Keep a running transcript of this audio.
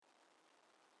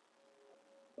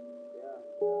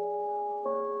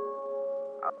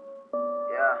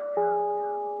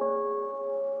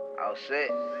Oh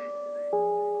shit.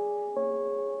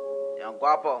 Young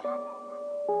Guapo.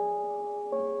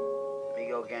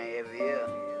 Migo gang every year.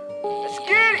 Let's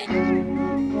get it!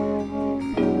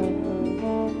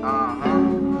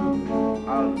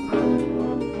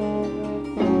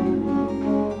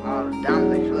 All the diamonds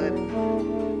they flooded.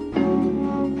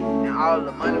 And all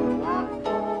the money we want.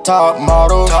 Top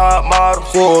model,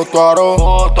 full throttle,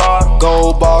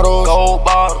 gold bottle,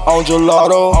 on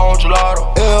gelato,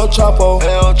 El Chapo,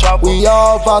 we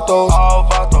all vatos,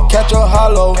 catch a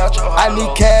hollow, I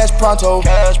need cash pronto,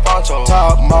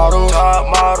 top model,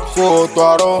 full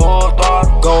throttle,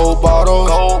 gold bottle,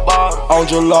 on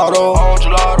gelato,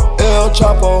 El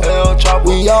Chapo,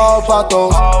 we all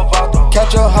vatos,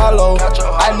 catch a hollow,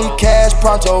 I need cash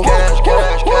pronto.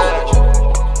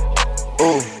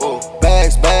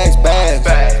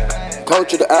 Bags.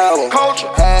 Coach of the hour.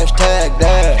 Hashtag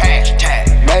that.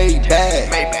 Made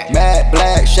bad. Matte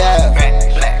Black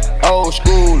shaft. Old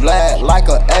school lad like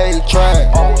a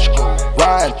A-track.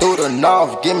 Riding through the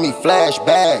north, give me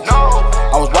flashbacks.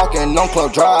 I was walking on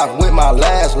Club Drive with my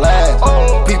last laugh.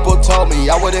 People told me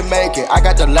I wouldn't make it, I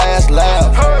got the last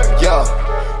laugh. Yeah.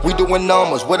 We doing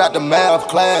numbers without the math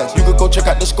class. You could go check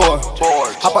out the score.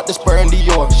 Hop out the Spur in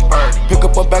Dior. Pick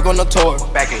up a bag on the tour.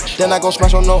 Then I go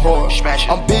smash on the whore.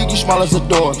 I'm big, you small as a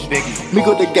door.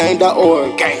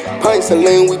 MigoTheGame.org. Pints and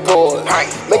lean, we pour.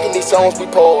 Making these songs, we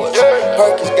pause.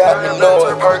 Perkins got me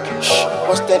annoyed.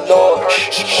 What's that noise?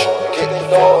 Get the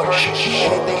noise.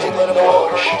 Anything you get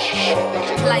aboard.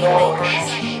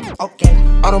 Okay.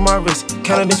 Out of my wrist,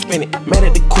 counted and spin it. Mad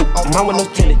at the coupe, mine with no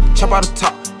tenant. Chop out the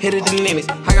top. Hit it the limits,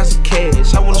 I got some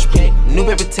cash, I wanna spend it. New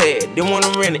paper tag, didn't wanna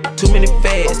rent it. Too many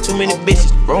fads, too many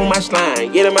bitches. Roll my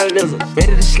slime, get in my lizard.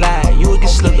 Ready to slide, you a get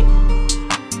slugger.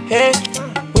 Hey,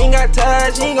 we ain't got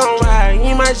ties, you ain't gon' ride.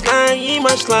 You ain't my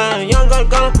slime, young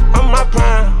gun, I'm my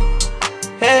prime.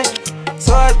 Hey,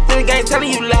 so I think the gang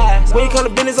telling you lies. When you come to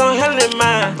business on hell in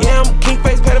mine. Yeah, I'm king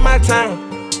face, patting my time.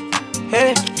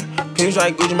 Hey, pins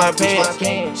like Gucci my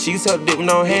pants. She used to dip with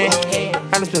no hand.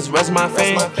 I just spent the rest of my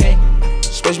fame.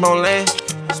 Spaceship on land,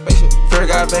 Ferg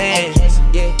got bands,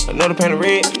 another pan of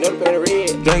red,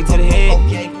 drink to the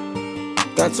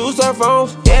head. Got 2 cell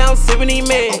phones, yeah, I'm sipping these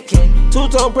meds.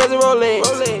 2-tone present Rolex,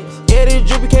 yeah, this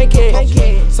drippy can't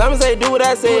catch. Simon say do what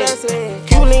I said,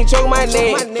 Cuban link choke my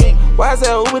neck. Why I say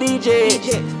Uber DJ,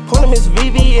 pull him his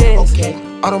VVS.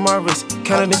 Out of my wrist,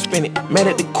 counted and spin it. Mad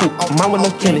at the coupe, mine with no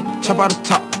tenant. Chop out the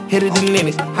top, hit it the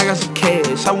limits. I got some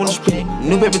cash, I wanna spend it.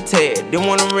 New paper tag, didn't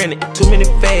wanna rent it. Too many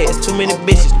fads, too many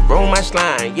bitches. Roll my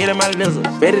slime, get in my lizard.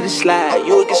 Ready to slide,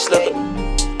 you a get slugger.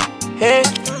 Hey,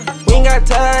 we ain't got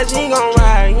ties, you ain't gon'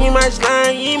 ride. You ain't my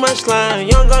slime,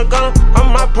 young gun,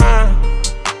 I'm my prime.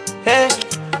 Hey,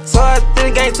 so I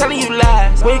think the gang telling you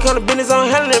lies. When you come to business on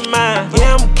hell in mine.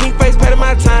 Yeah, I'm king face, patting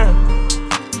my time.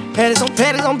 Paddocks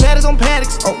on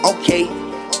paddocks. Oh, okay.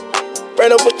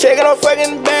 Ran up a check and I'm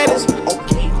fucking baddest.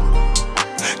 Okay.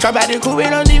 Drop out the coupe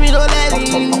and don't leave me no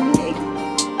daddy.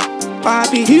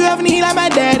 RIP, you have need like my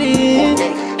daddy.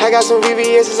 I got some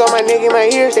VVS's on my neck and my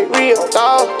ears, they real,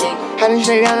 dawg. I done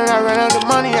stay down and I run out the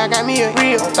money, I got me a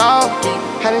real dawg.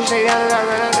 I done stay down and I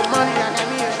run out the money, I got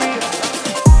me a real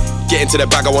dawg. Get into the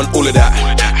bag, I want all of that.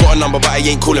 Got a number, but I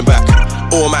ain't calling back.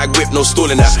 Automatic whip, no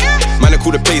stalling that. Man, I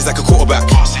call the plays like a quarterback.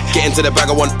 Get into the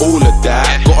bag, I want all of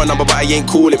that. Got a number, but I ain't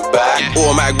calling back.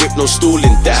 Automatic whip, no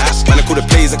stalling that. Man, I call the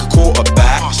plays like a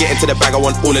quarterback. Get into the bag, I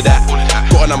want all of that.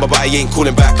 Got a number, but I ain't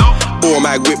calling back.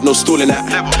 Automatic whip, no stalling that.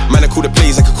 Man, I call the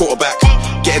plays like a quarterback.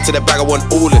 Get into the bag, I want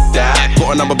all of that.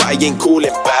 Got a number, but I ain't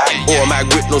calling back. Automatic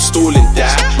whip, no stalling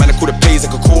that. Man, I call the plays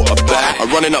like a quarterback.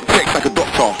 I'm running up deck like a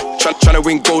doctor. Tryna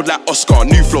win gold like Oscar.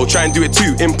 New flow, try and do it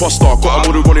too, imposter. Got a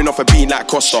model running off a beat like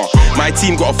Costa. My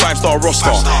team got a 5-star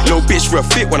roster. No bitch for a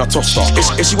fit when I toss her.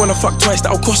 If she wanna fuck twice,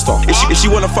 that'll cost her. If she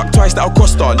wanna fuck twice, that'll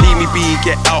cost her. Leave me be,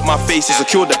 get out my face.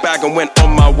 Secured the bag and went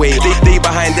on my way. They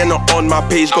behind, they're not on my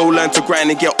page. Go learn to grind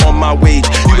and get on my wage.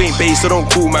 You ain't base, so don't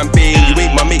call man babe. You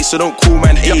ain't my mate, so don't call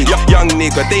man age. Young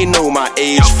nigga, they know my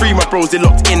age. Free my bros, they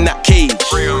locked in that cage.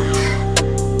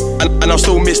 And I'll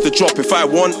still miss the drop. If I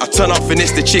want, I turn up,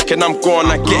 finish the chick and I'm gone.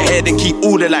 I get ahead and keep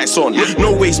all the lights on.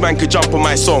 No ways man could jump on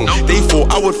my song. They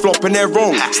thought I would flop and they're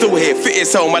wrong. Still here, fit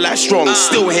as hell, my life strong.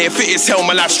 Still here, fit as hell,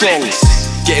 my life strong.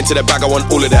 Get into the bag, I want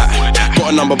all of that.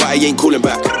 Got a number, but I ain't calling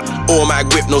back.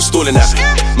 Automatic whip, no stalling that.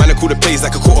 Man, I call the plays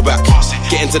like a quarterback.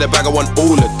 Get into the bag, I want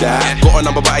all of that. Got a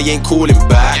number, but I ain't calling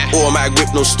back. Automatic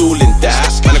whip, no stalling that.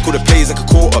 Man, I call the plays like a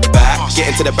quarterback. Get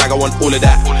into the bag, I want all of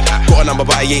that. Got a number,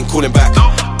 but I ain't calling back.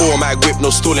 Automatic whip,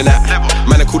 no stalling that.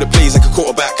 Man, I call the plays like a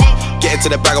quarterback. Get Get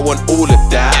into the bag, I want all of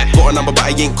that. Got a number, but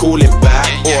I ain't calling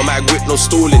back. Automatic whip, no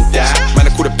stalling that. Man,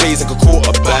 I call the plays like a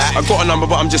quarterback. I got a number,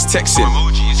 but I'm just texting.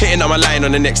 Hitting up my line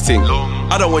on the next thing.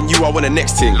 I don't want you, I want the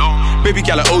next thing. Baby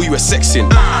gal, I owe you a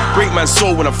sexing. Break man's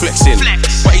soul when I'm flexing.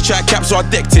 But he tried cap, so I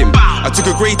decked him. I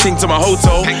took a grey thing to my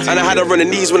hotel, and I had her on the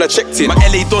knees when I checked in. My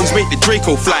LA dons make the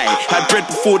Draco fly. Had bread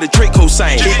before the Draco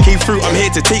sign. Came through, I'm here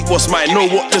to take what's mine.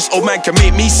 Know what this old man can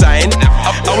make me sign.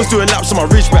 I was doing laps on my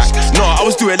Ridgeback. No, I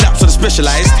was doing laps on the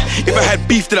Specialized. If I had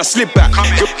beef, then I slip back.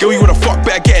 Girl, you wanna fuck,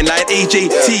 better get in line.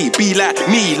 AJT, be like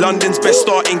me. London's best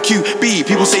star in QB.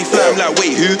 People say fly, I'm like,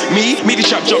 wait, who? Me? Me the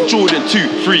chap jump Jordan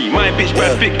 2, 3. My bitch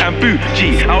Brad Vic and Boo.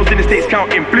 G. I was in the States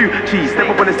counting blue cheese. Step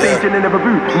up on the stage and they never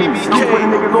boo. Me. Look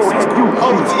when the niggas all hit you.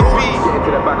 OTB. Get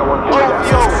into the back, I want Yo,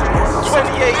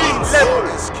 28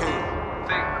 levels.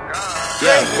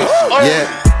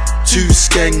 Yeah. Two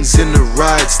skangs in the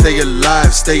ride, stay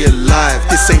alive, stay alive.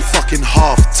 This ain't fucking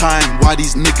half time, why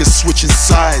these niggas switching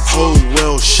sides? Oh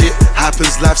well, shit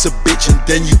happens, life's a bitch and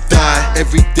then you die.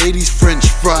 Every day these French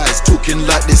fries, talking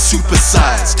like they're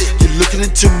supersized. You're looking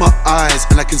into my eyes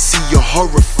and I can see you're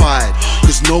horrified.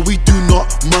 Cause no, we do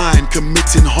not mind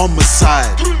committing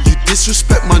homicide. You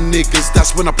disrespect my niggas,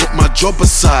 that's when I put my job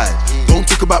aside. Don't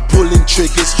talk about pulling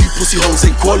triggers, you pussy hoes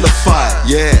ain't qualified.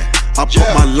 Yeah, I put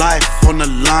my life on the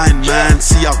line, man.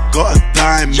 See, I got a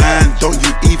dime, man. Don't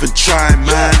you even try,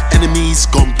 man. Enemies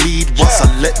gon' bleed once I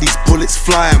let these bullets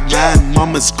fly, man.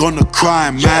 Mama's gonna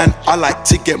cry, man. I like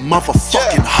to get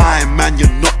motherfucking high, man.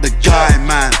 You're not the guy,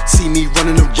 man. See me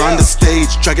running around the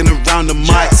stage, dragging around the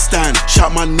mic stand.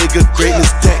 Shout my nigga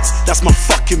greatness Dex, that's my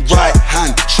fucking right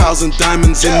hand. Trials and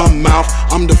diamonds in my mouth,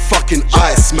 I'm the fucking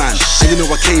ice man. And you know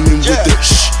I came in with the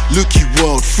Lukey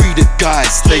world, free the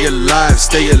guys. Stay alive,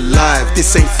 stay alive.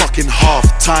 This ain't fucking half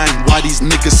time, why these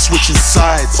niggas switching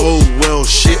sides? Oh well,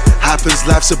 shit happens,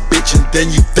 life's a bitch and then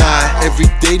you die. Every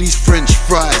day these French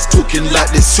fries, talking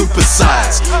like they're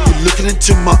supersized. You're looking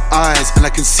into my eyes and I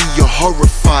can see you're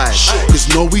horrified. Cause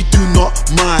no, we do not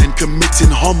mind committing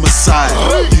homicide.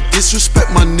 You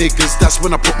disrespect my niggas, that's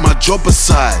when I put my job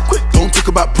aside. Don't talk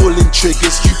about pulling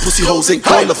triggers, you pussy hoes ain't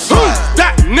qualified.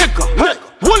 That nigga,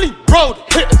 Wooly Road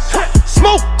hit,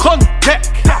 smoke on deck,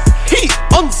 heat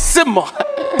on simmer.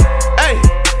 Hey,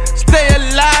 stay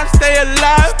alive, stay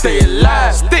alive, stay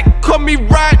alive. Stick on me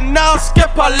right now,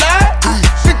 skip a lie.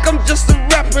 Think I'm just a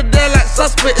rapper, they're like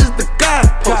suspect is the guy.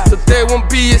 So they won't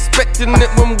be expecting it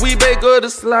when we beg her to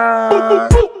slide.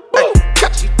 Hey,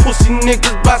 catch these pussy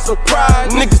niggas by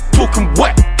surprise. Niggas talking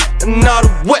wet, and now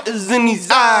the wet is in his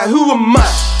eye. Who am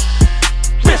I?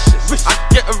 Vicious, I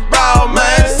get around,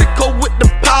 man. Sicko with the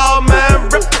power, man.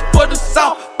 Reppin' for the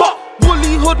south, but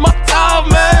Woolly Hood my town,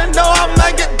 man. No, I'm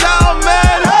not get down,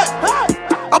 man. Hey,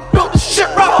 I built the shit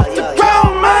right off the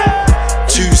ground, man.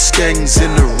 Two skangs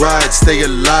in the ride, stay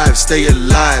alive, stay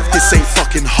alive. This ain't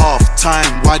fucking half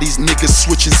time, why these niggas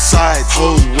switching sides?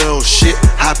 Oh well, shit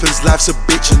happens, life's a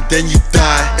bitch and then you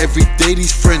die. Every day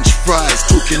these French fries,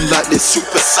 talking like they're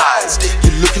supersized.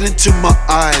 You're looking into my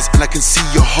eyes and I can see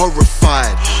you're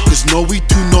horrified. Cause no, we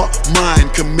do not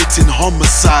mind committing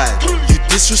homicide. You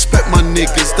disrespect my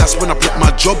niggas, that's when I put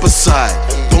my job aside.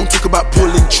 Don't talk about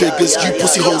pulling triggers, you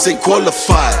pussy hoes ain't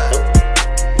qualified.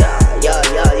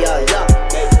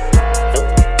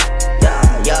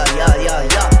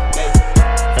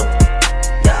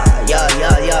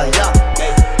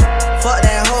 Fuck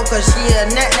that hoe cause she a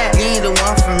nat-nat. You ain't the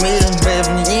one for me,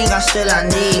 baby. You ain't got shit I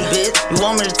need, bitch. You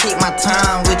want me to take my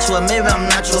time with you, or maybe I'm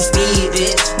not your speed,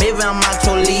 bitch. Maybe I'm not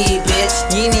your lead, bitch.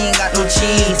 You ain't even got no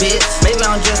cheese, bitch. Maybe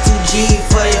I'm just too G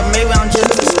for you, maybe I'm just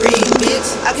too street, bitch.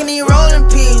 I can even roll in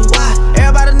peace, why?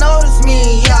 Everybody notice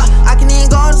me, yeah. I can even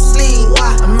go to sleep,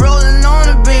 why? I'm rolling on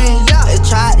the beam, yeah. They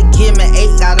tried to give me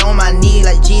 8, got on my knee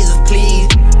like Jesus, please.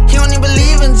 He don't even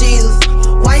believe in Jesus.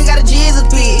 Why you got a Jesus,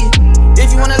 please?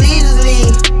 If you wanna leave, just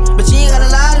leave. But you ain't gotta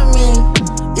lie to me.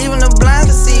 Even the blind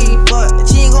can see, but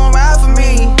you ain't gon' ride for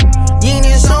me. You ain't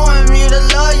even showing me the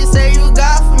love you say you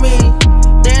got for me.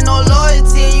 There ain't no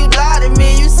loyalty, you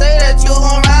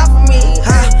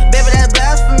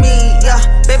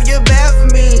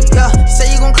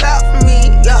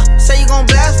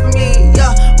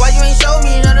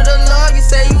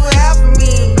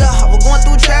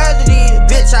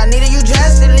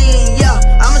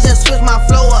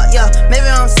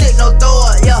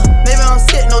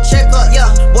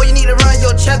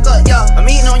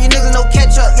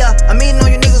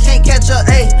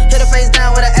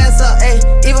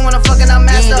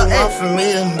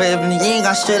familiar, baby. You ain't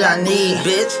got shit I need,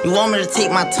 bitch. You want me to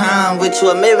take my time with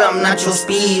you, or maybe I'm not your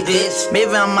speed, bitch.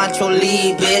 Maybe I'm not your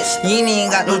lead, bitch. You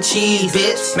ain't got no cheese,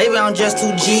 bitch. Maybe I'm just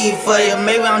too G for you,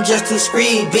 maybe I'm just too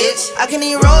screed, bitch. I can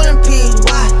even roll in peace,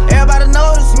 why? Everybody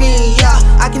notice me, yeah.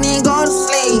 I can even go to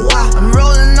sleep, why? I'm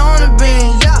rolling on the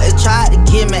beam, yeah. They tried to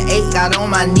give me 8, got on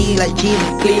my knee like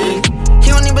Jesus, please. He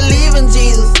don't even believe in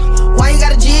Jesus. Why you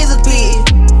got a Jesus piece?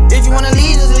 If you wanna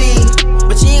leave, just leave.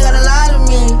 But you ain't gotta lie to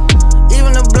me.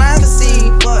 Even the blind can see.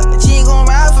 But you ain't gon'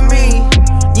 ride for me.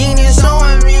 You ain't even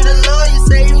showing me the love you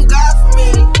say you got for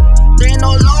me. There ain't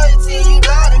no loyalty, you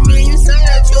lied to me. You say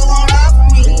that you gon' ride for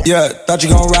me. Yeah, thought you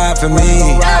gon' ride for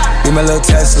me. Give me a little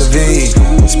Tesla V.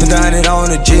 Spent 100 on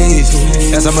the G's.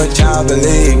 That's how much I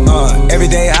believe. Every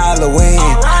day Halloween,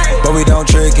 but we don't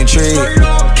trick and treat.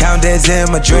 Count days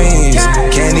in my dreams,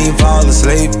 can't even fall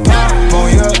asleep. On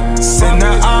ya, send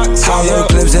the ox. All the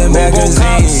clips and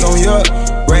magazines. On ya,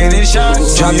 raining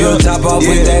shots. Drop your top off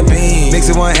with that beam. Mix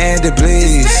it one-handed,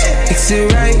 please. Mix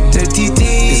it right, the TT.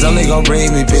 It's only gon'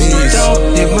 bring me peace.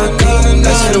 If my gun,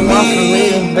 that's the one for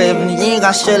me, baby. You ain't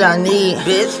got shit I need,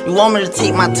 bitch. You want me to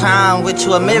take my time with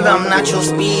you, or maybe I'm not your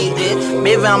speed, bitch.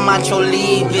 Maybe I'm not your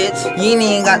lead, bitch. You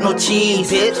ain't got no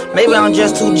cheese, bitch. Maybe I'm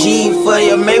just too G for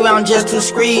you, maybe I'm just too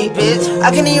screed, bitch.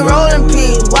 I can even roll in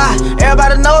peace, why?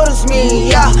 Everybody notice me,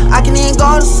 yeah. I can even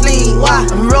go to sleep, why?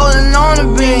 I'm rolling on the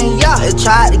beam, yeah. They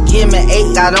tried to give me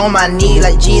 8, got on my knee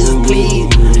like Jesus, please.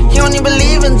 He don't even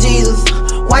believe in Jesus.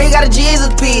 Why you got a Jesus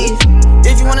piece?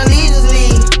 If you wanna leave, just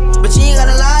leave. But you ain't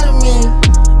gotta lie to me.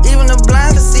 Even the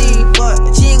blind can see, but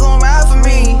you ain't gon' ride for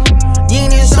me. You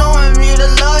ain't even showing me the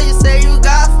love you say you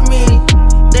got for me.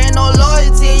 There ain't no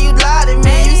loyalty, you lie to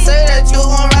me. You say that you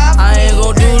gon' ride for me. I ain't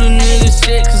gon' do the nigga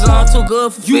shit, cause I'm too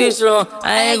good for fish,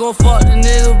 I ain't gon' fuck the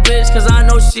nigga bitch, cause I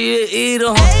know she a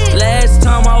eater, Last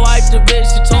time I wiped the bitch,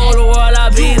 she told the world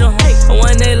I beat her, And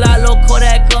when they lock low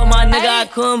Kodak up, my nigga, I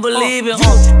couldn't believe it,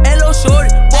 Hello shorty,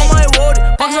 boy my word,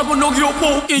 box up a Nokia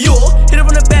poke in you. Hit it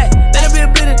from the back, let it be a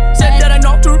bleeding. Said that I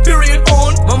knocked her period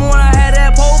on. Mama when I had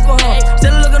that poker,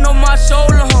 Still looking over my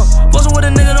shoulder, Bustin' with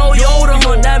a nigga, no Yoda,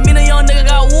 That mean a young nigga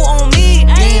got wool on me.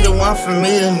 You ain't the one for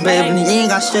me, baby. You ain't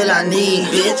got shit I need,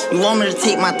 bitch. You want me to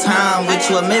take my time with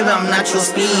you, or maybe I'm not your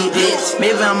speed, bitch.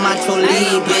 Maybe I'm not your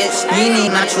lead, bitch. You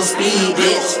ain't not your speed,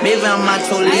 bitch. Maybe I'm not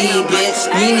your lead, bitch.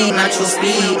 You ain't not your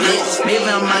speed, bitch. Maybe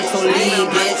I'm not your lead,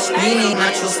 bitch. You ain't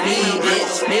not your speed,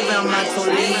 bitch. Maybe I'm not your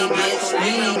lead, bitch.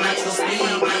 You ain't not your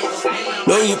speed, bitch.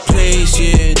 Know your place,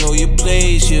 yeah, know your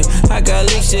place, yeah. I got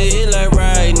links to hit like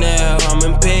right now, I'm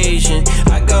impatient.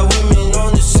 I got women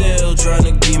on the cell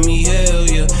tryna give me hell,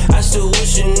 yeah. I still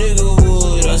wish a nigga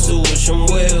would, I still wish him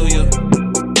well, yeah.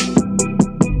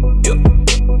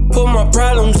 Put my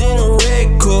problems in a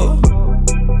red cup.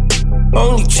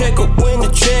 Only check up when the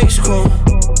checks come.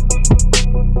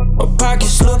 My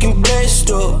pockets looking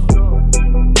blessed up.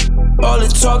 All the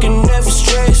talking never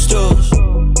stressed us.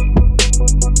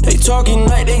 They talking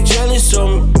like they jealous of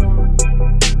me.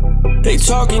 They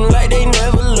talking like they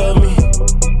never love me.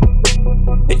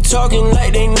 They talking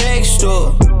like they next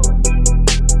door.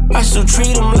 I still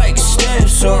treat them like a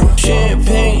stepson.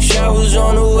 Champagne showers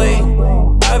on the way.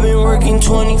 I've been working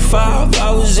 25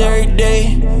 hours every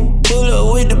day. Pull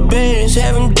up with the bands,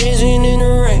 have them dancing in the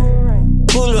rain.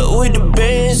 Pull up with the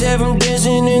bands, have them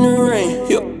dancing in the rain.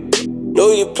 Yo.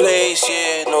 Know your place,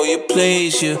 yeah, know your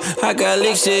place, yeah. I got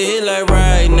licks to hit like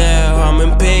right now, I'm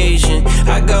impatient.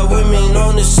 I got women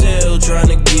on the cell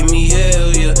tryna give me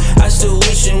hell, yeah. I still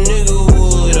wish a nigga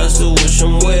would, I still wish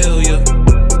him well, yeah.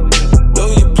 Know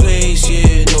your place,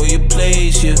 yeah, know your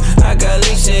place, yeah. I got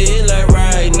licks to hit like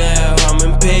right now, I'm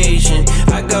impatient.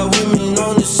 I got women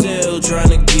on the cell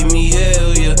tryna give me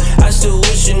hell, yeah. I still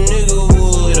wish a nigga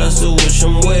would, I still wish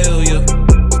him well, yeah.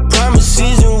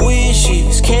 Promises and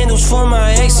wishes, candles for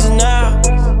my exes now.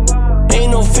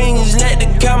 Ain't no fingers, let the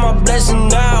count my blessing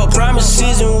now.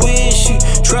 Promises and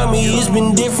wishes, trust me, it's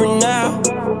been different now.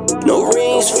 No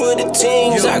rings for the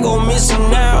teams, I go missing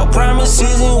now.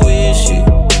 Promises and wishes,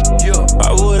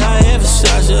 why would I ever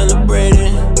start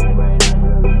celebrating?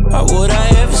 Why would I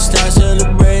ever start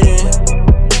celebrating?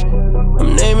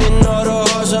 I'm naming all the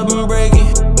hearts I've been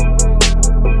breaking.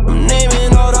 I'm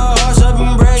naming all the hearts I've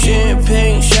been breaking.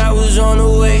 Champagne showers on the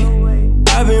way.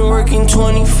 I've been working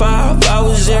 25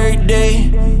 hours every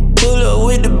day. Pull up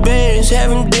with the bands, have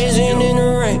them dancing in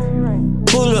the rain.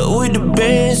 Pull up with the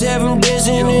bands, have them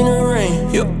dancing in the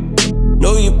rain. Yo.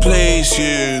 Know your place,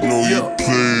 yeah, know your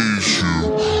place,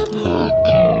 yeah.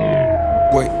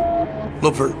 Wait,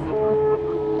 Lil Perk.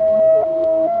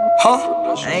 Huh?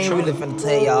 I ain't really finna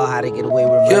tell y'all how to get away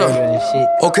with murder and shit.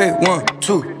 Okay, 1,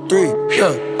 2, 3,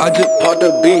 yeah. I just popped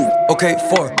the bean. Okay,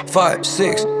 4, 5,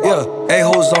 6, yeah.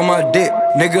 A-hoes on my dick.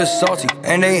 Niggas salty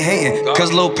and they hating.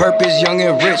 Cause Lil Perp is young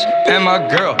and rich. And my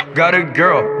girl got a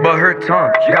girl, but her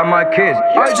tongue got my kids.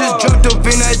 I just jumped up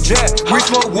in that jet. We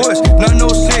smoke woods, 906.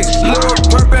 Lil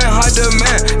Perp and high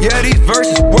demand. Yeah, these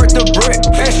verses worth the brick.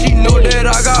 And she know that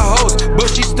I got hoes,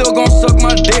 but she still gon' suck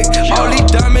my dick. All these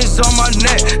diamonds on my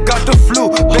neck. Got the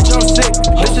flu, bitch, I'm sick.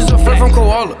 This is a friend from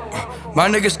Koala. My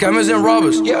niggas scammers and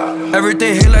robbers.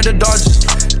 Everything hit like the Dodgers.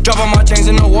 Drop all my chains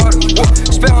in the water.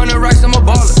 Spend 100 racks, I'm a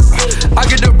baller. I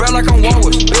get the bread like I'm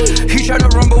Walrus. He tried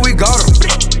to run, but we got him.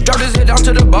 Drop his head down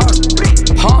to the bottom.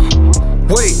 Huh?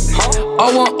 Wait,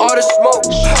 I want all the smoke.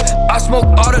 I smoke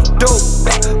all the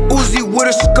dope. Uzi with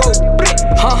a scope.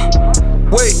 Huh?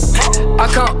 Wait,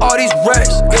 I count all these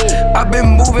racks. I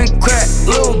been moving crack.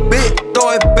 Little bit,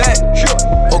 throw it back.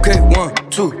 Okay,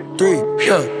 1, 2, 3,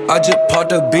 yeah. I just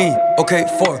popped a bean. Okay,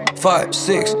 4, 5,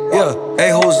 6, yeah.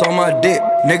 A-hoes on my dick.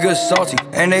 Niggas salty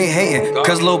and they hating.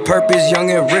 Cause Lil Perp is young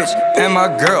and rich. And my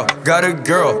girl got a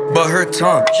girl, but her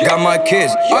tongue got my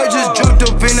kids. I just jumped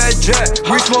up in that jet.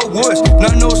 We smoke woods,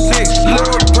 906.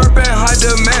 Lil Perp and high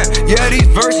demand. Yeah, these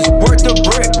verses worth the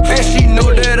brick. And she know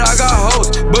that I got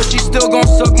hoes, but she still gon'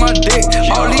 suck my dick.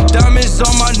 All these diamonds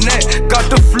on my neck. Got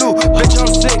the flu, bitch, I'm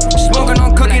sick. Smoking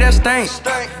on cookie that stank.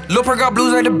 Lil Perp got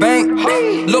blues at the bank.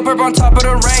 Lil Perp on top of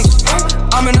the ranks.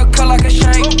 I'm in a cut like a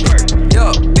shank.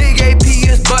 Yo, big AP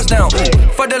is bust down.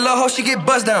 For the little hoe, she get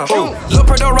bust down. Lil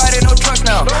Perp don't ride in no trucks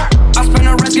now. I spend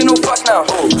the rest, get no fucks now.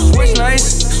 Switch lanes,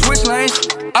 switch lanes.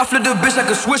 I flip the bitch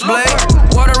like a switchblade.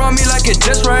 Water on me like it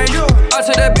just rained. I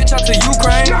took that bitch out to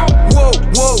Ukraine. Whoa,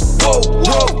 whoa, whoa,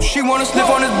 whoa. She wanna sniff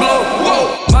on this blow.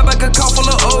 Whoa, my back account full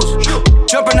of O's.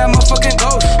 Jumping at my fucking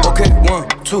ghost. Okay,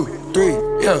 1, 2,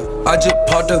 3, yeah. I just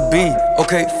popped a bean.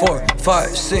 Okay, 4, 5,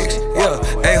 6, yeah.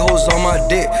 A-hoes on my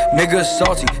dick. Niggas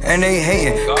salty and they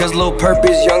hating. Cause Lil Perp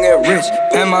is young and rich.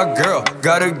 And my girl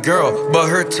got a girl, but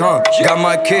her tongue got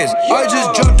my kids. I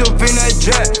just jumped up in that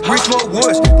jet. We smoke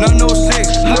woods, 906.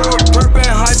 Lil Perp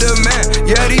and high demand.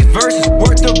 Yeah, these verses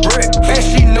worth the brick. And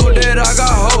she know that I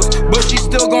got hoes, but she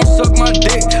still gon' suck my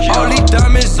dick. All these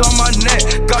diamonds on my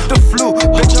neck. Got the flu,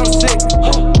 bitch, I'm sick.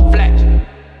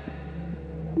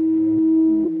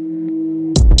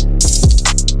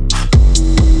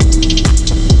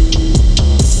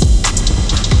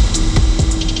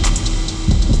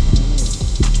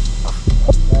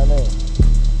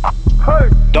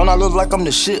 Don't I look like I'm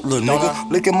the shit, little nigga?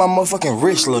 Look at my motherfucking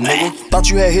wrist, little nigga. Thought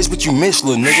you had hits, but you missed,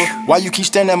 little nigga. Why you keep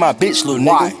standing at my bitch, little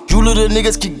nigga? You little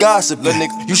niggas keep gossiping, little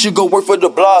nigga. You should go work for the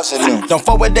blogs and them. Don't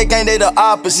fuck with that gang, they the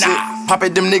opposite. Pop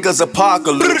it, them niggas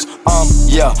apocalypse.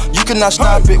 Yeah, you cannot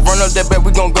stop it. Run up that bet,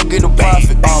 we gon' go get a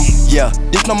profit. Yeah,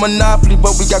 this no monopoly,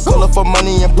 but we got color for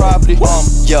money and property.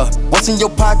 Yeah, what's in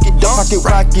your pocket? The pocket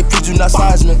rocket, please do not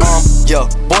size me. Yeah,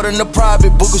 bought in the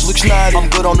private, bookers look snotty. I'm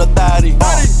good on the thotty.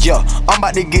 Yeah, I'm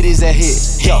about to get his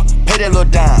ass hit. Yeah, pay that little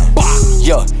dime.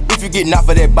 Yeah, if you get knocked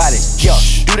for that body. Yeah,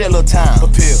 do that little time.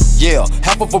 Yeah,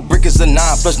 half of a brick is a 9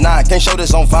 plus 9. Can't show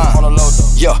this on Vine.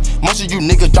 Yeah, most of you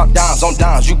niggas drop dimes on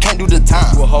dimes. You can't do the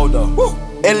time. Well, hold up.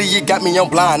 Elliot got me on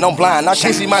blind, I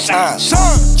can't see my time.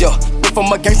 Yeah, if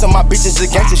I'm a gangster, my bitch is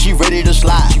a gangster, she ready to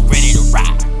slide.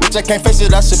 Bitch, I can't face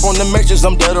it, I sip on the mixtures,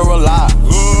 I'm dead or alive.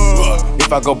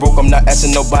 If I go broke, I'm not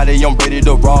asking nobody, I'm ready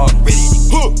to rob.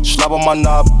 Slap on my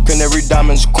knob, canary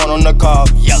diamonds, corn on the cob.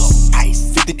 Yellow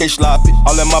ice, 50K sloppy,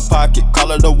 all in my pocket,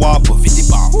 call it a whopper. 50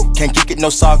 bomb, can't kick it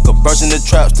no soccer, birds in the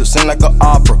traps to sing like an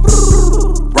opera.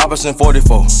 Robinson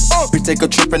 44, bitch take a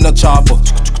trip in the chopper.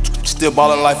 Still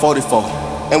ballin' like 44,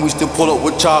 and we still pull up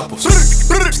with choppers.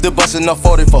 Still bustin' up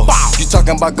 44. You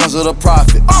talking about guns of the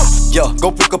profit? Yeah,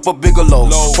 go pick up a bigger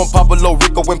load from Pablo,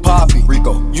 Rico, and Poppy.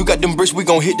 You got them bricks, we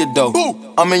gon' hit the dough.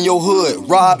 I'm in your hood,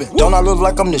 robbing. Don't I look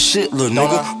like I'm the shit, little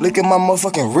nigga? Look at my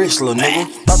motherfucking wrist, little nigga.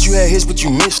 Thought you had hits, but you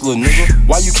missed, little nigga.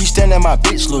 Why you keep standing at my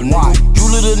bitch, little nigga? You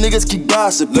little niggas keep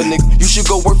gossiping, little nigga. You should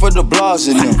go work for the blogs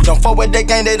and them. Don't fuck with that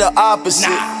gang, they the opposite.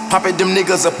 Pop it, them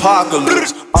niggas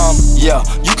apocalypse. Yeah,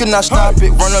 you cannot stop it.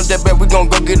 Run up that bet, we gon'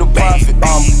 go get a profit.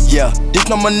 Yeah, this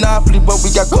no monopoly, but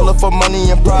we got color for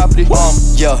money and property.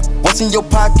 Yeah, what's in your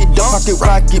pocket? The pocket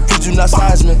rocket, please do not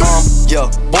size me. Yeah,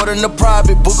 bought in the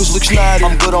private, bookers look snotty.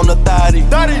 I'm good on the thotty.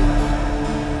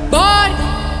 Boy,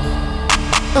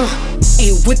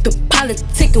 ain't with the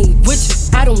politicking with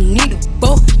you, I don't need a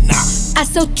vote. I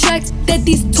sell tracks that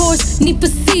these tours need for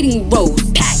seating rows.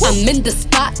 I'm in the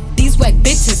spot, these white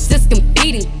bitches just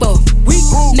competing for.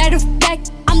 Matter of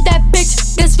fact, I'm that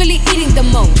bitch that's really eating the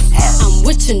most. I'm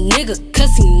with your nigga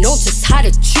cause he knows just how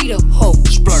to treat a hoe.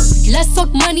 Let's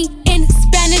talk money in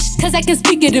Spanish cause I can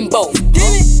speak it in both.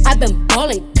 I've been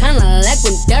ballin' kinda like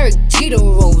when Derek pita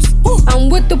rolls. I'm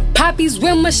with the poppies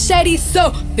with machetes, so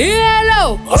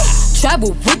hello. Travel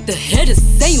with the hitters,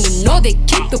 say you know they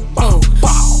keep the pole.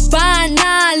 Fine,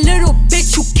 nah, little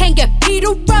bitch, you can't get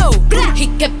Peter roll. He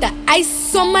kept the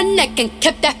ice on my neck and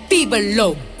kept that fever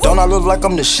low. Don't I look like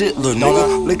I'm the shit, lil'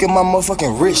 nigga? Look at my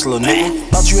motherfucking wrist, lil' nigga.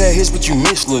 Thought you had hits, but you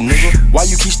missed, lil' nigga. Why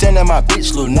you keep standing at my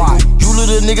bitch, lil' nigga? You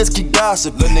little niggas keep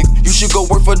gossip, lil' nigga. You should go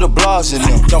work for the blogs and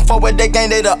them. Don't fuck with that gang,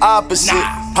 they the opposite.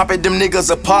 Pop at them niggas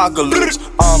apocalypse.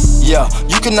 Yeah,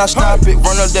 you cannot stop it.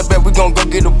 Run up that bed, we gon' go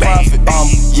get a profit.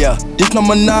 Yeah, this no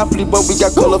monopoly, but we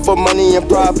got color for money and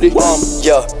property.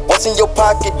 Yeah, what's in your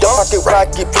pocket? Don't pocket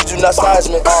rocket, please do not size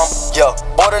me. Yeah,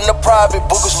 order in the private,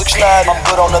 boogers look snotty. I'm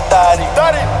good on the 30.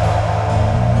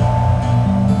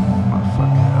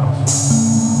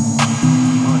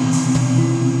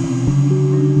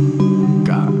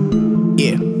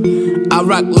 I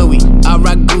rock Louis, I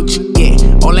rock Gucci,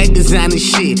 yeah. All that designer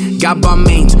shit, got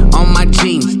Balmains on my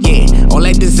jeans, yeah. All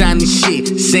that designer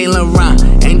shit, Saint Laurent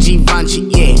and Givenchy,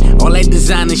 yeah. All that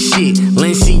designer shit,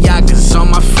 Balenciagas on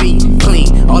my feet,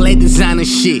 clean. All that designer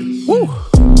shit, woo.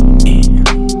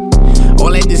 Yeah.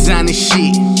 All that designer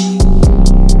shit,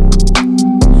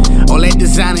 all that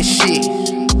designer shit,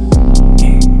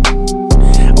 yeah.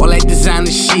 All that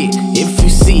designer shit. If you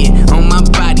see it on my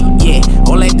body, yeah.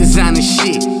 All that designer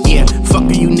shit. Yeah, fuck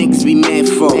you niggas be mad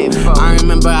for. I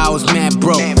remember I was mad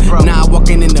broke. Now I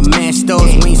walking in the mad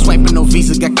stores. We ain't swiping no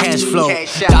Visa, got cash flow.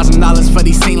 $1,000 for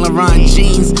these Saint Laurent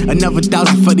jeans. Another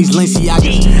 1,000 for these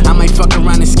Balenciagas. I might fuck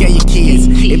around and scare your kids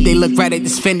if they look right at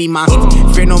this Fendi monster.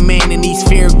 Fear no man in these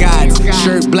fear gods.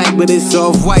 Shirt black but it's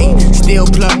soft white. Still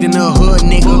plugged in the hood,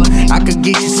 nigga. I could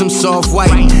get you some soft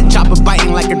white. Chopper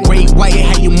biting like a great white.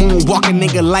 How you moonwalking,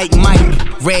 nigga, like Mike.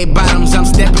 Red bottoms, I'm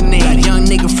stepping in. Young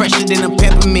nigga fresher than a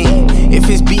peppermint. If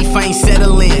it's beef, I ain't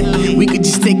settling. We could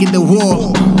just take it to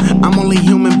war. I'm only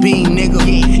human being, nigga.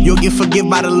 You'll get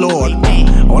forgiven by the Lord.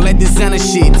 All that designer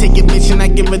shit. Take your bitch and I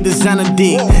give her designer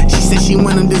dick. She said she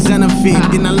want a designer fit.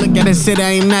 Then I look at her and said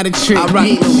I ain't not a trick. I rock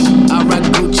Louis, I rock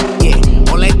Gucci,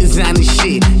 yeah. All that designer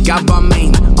shit. Got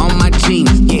Balmain on my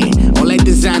jeans, yeah. All that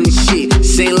designer shit.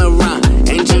 Saint Laurent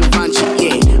and Givenchy,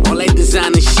 yeah. All that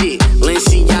designer shit.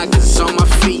 Balenciagas on my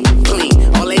feet, clean.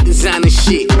 All that designer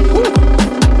shit. Woo.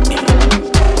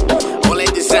 All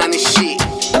that designer shit.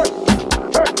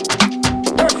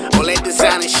 All that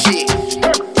designer shit.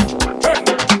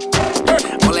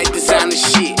 All that designer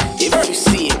shit. If you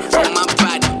see it on my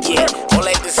body, yeah. All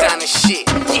that designer shit.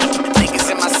 Yeah. Niggas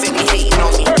in my city hating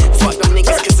on me. Fuck them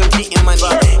niggas cause I'm getting money.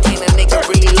 Ain't a nigga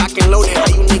really lock and loaded. How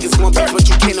you niggas want beef but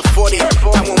you can't afford it?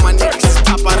 I want my niggas just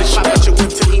pop out and shoot at your whip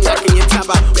till he knocking your top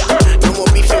out. No more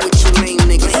beefing with you lame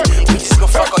niggas. We just gon'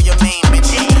 fuck all your main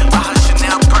bitches. Buy her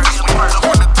Chanel purse. We roll up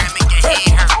on the gram and get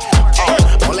head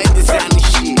hurt. All that designer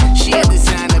shit. She a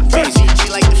designer bitch. She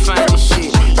like the finest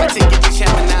shit. I take your bitch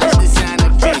Harmonize designer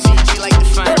bitch. She like the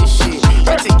finest shit.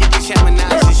 I take your bitch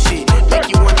Harmonize this shit. Make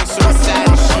you wanna suicide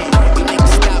and shit. You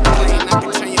niggas stop playing. I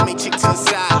can turn your main chick to a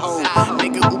side hoe.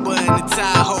 Nigga Uber in the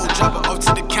Tahoe. Drop her off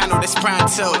to the counter. That's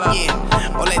pronto.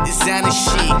 Yeah. All that designer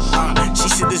shit. She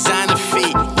said designer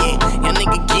fit. Yeah. Your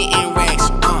nigga getting racks.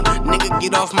 Nigga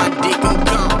get off my dick. I'm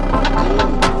gone.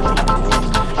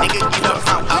 Nigga get off.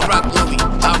 I rock Louis.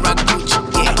 I rock Gucci.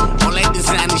 Yeah. All that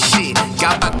designer shit.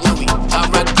 Got rock Louis. I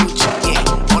rock Gucci.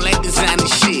 Yeah. All that designer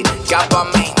shit. Got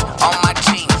Balmain on my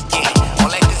jeans. Yeah. All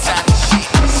that designer shit.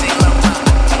 Saint Laurent.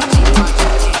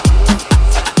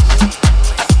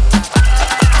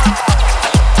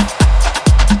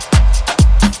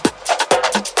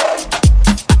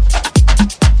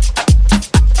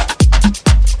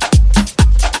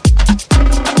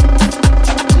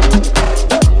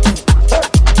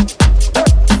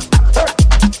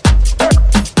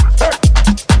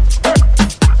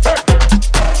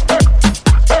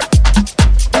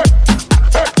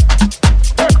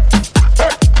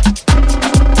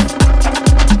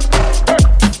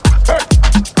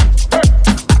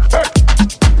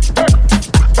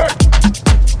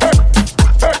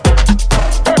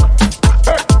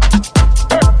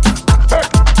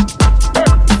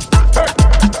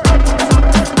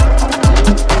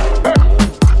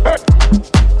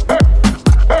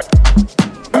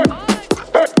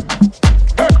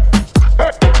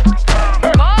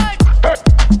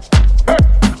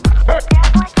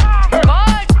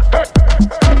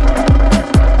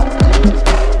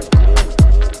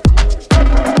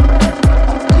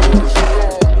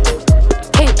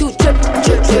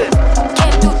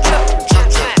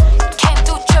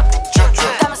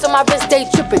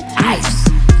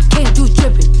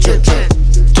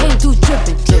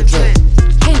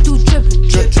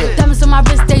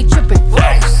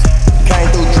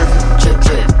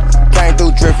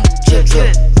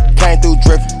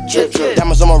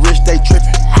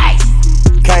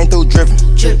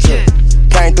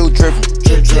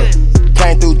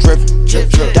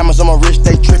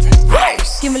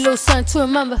 to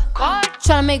remember.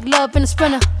 Tryna make love in a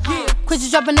sprinter. Quit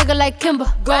you drop a nigga like Kimber.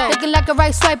 Looking like a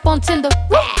right swipe on Tinder.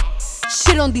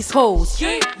 Shit on these hoes.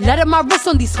 Let up my wrist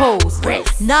on these hoes.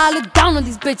 Now I look down on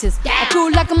these bitches. I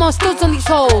feel like I'm on stilts on these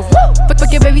hoes.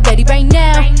 Fuck your baby daddy right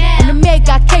now. And the maid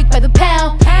got cake by the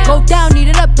pound. Go down, eat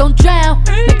it up, don't drown.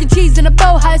 Making cheese in a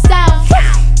bowl, how it sound.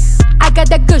 I got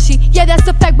that gushy, yeah that's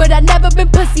a fact, but I never been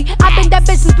pussy. I been that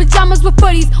bitch with pajamas with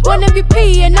footies. One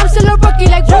MVP and I'm still a rookie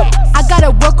like whoop. I gotta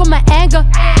work on my anger.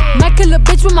 Might kill a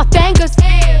bitch with my fingers.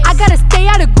 I gotta stay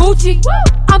out of Gucci.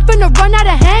 I'm finna run out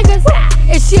of hangers.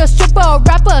 Is she a stripper, a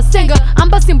rapper, a singer? I'm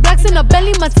busting blacks in a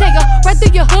Bentley Montega. Right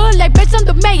through your hood like bitch I'm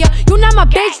the mayor. You not my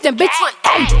bitch, then bitch you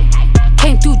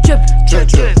came through drippin', drip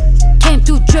drip. Came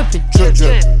through drippin', drip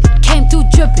drip. Came through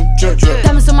drippin', drip drip.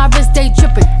 Diamonds on my wrist, they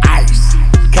drippin'. Ice.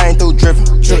 Came through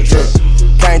drippin', drip drip.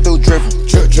 Came through drippin',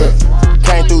 drip drip.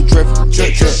 Came through drippin',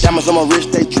 drip drip. Diamonds on my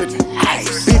wrist, they trippin'.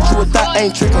 Bitch, you a thot,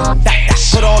 ain't trickin'.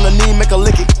 Put her on the knee, make her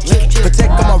lick it. Protect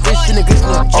on my wrist, and it glisten.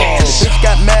 The bitch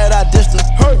got mad, I dissed her.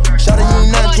 Shawty, you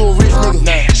ain't nothing to a rich nigga.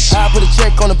 I put a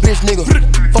check on a bitch nigga.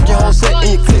 Fuck your whole set and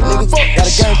your clip nigga. Got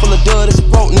a game full of dud, it's a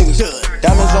broke nigga.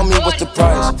 Diamonds on me, what's the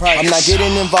price? I'm not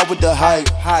getting involved with the hype.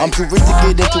 I'm too rich to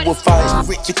get into a fight.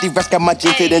 50 racks got my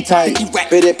jeans fitting tight.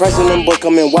 Pay that price and them boy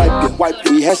come and wipe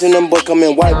it. We hashing them boy come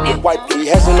and wipe it. We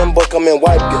hashing them boy come and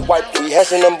wipe it. We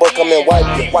hashing them boy come and wipe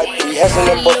it. We hashing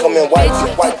them boy come and wipe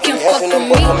it. We hashing them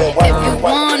boy come and wipe it. If you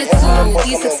wanted to,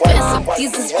 these expensive,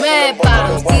 these is red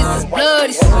bottoms, these is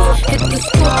bloody shoes. Hit the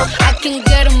school, I can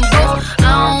get them both.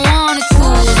 I don't wanna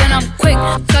choose, and I'm quick,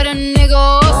 cut a nigga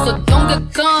off, so don't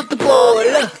get comfortable.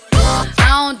 Look, I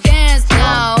don't dance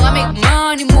now, I make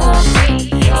money move.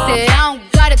 Say I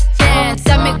don't gotta dance,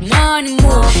 I make money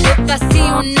move. If I see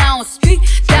you now speak,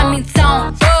 that means I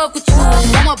don't fuck with you.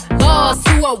 I'm a boss,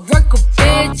 you a worker,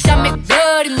 bitch. I make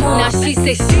bloody move. Now she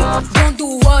say she don't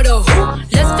do what or who.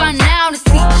 Let's find out and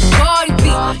see. Cardi B,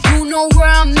 you know where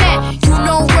I'm at, you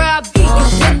know where I be.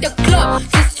 You in the club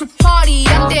just to party.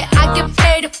 I'm there, I get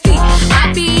paid a fee.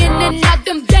 I be in and out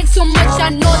them banks so much, I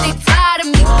know they tired of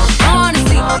me.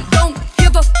 Honestly, don't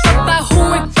give a fuck about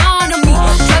who in front of me.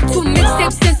 Drop 2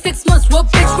 mixtapes in 6 months. What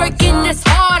bitch working as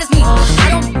hard as me? I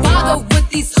don't bother with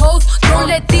these hoes. Don't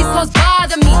let these hoes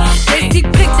bother me. They see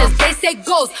pictures, they say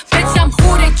goals. Bitch, I'm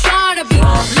who they tryna be.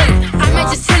 Look, I might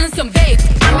just chillin' some babe.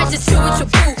 I might just chill with your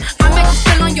boo. I might just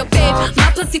spill on your babe.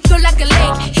 My pussy feel like a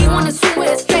lake. He wanna swim with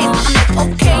his face. I'm like,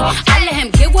 okay, I let him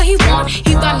get what he want.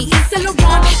 He buy me East Saint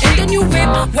Laurent and the new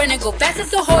whip. When it go fast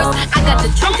as a horse, I got the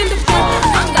trunk in the front.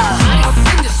 I'm the hottest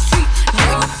in the street. Know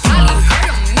you probably heard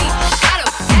of me. Got a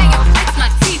bag and fix my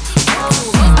teeth.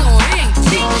 Two hoes, no it ain't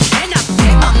cheap. And I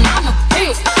pay my mama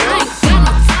bills. I ain't got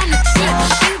no time to trip.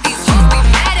 Think these hoes be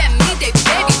mad at me. They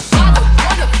baby father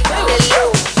wanna feel. That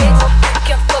little bitch, you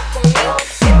can fuck with me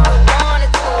if you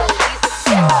wanted to.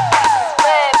 These are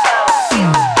red bottoms,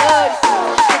 these are bloody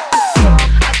shoes.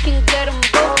 I can get them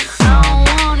both. I don't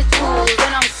wanna choose,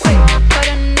 and I'm quick. Cut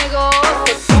a nigga off,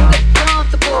 so don't get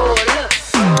comfortable. Look,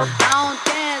 I don't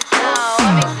dance now,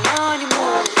 I make money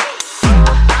move.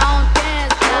 I don't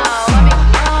dance now, I make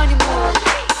money move.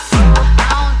 I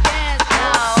don't dance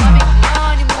now, I make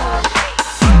money move.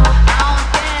 I don't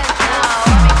dance now,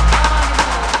 I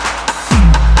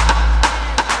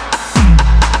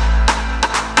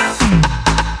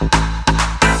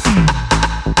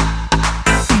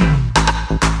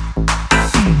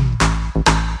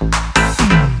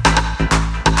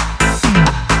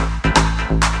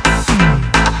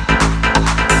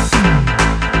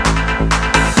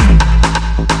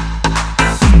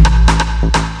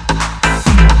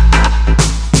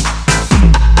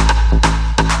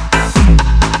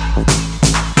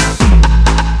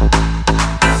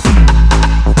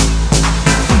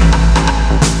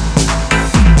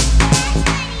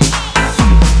make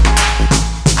money move.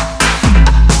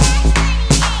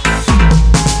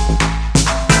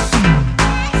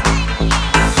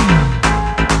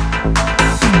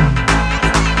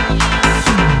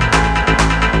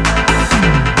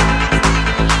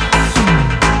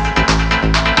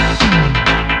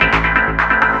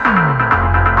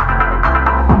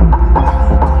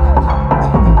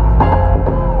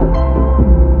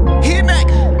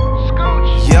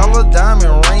 Yellow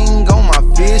diamond ring on my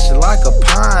fish like a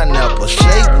pineapple,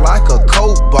 shaped like a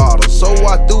Coke bottle, so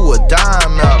I threw a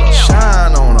dime at her.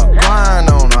 Shine on her, grind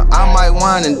on her, I might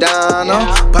wine and dine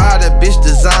her. Buy that bitch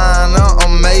designer,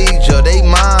 I'm major, they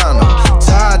minor.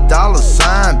 Tie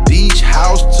 $sign, beach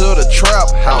house to the trap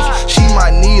house. She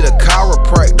might need a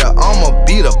chiropractor, I'ma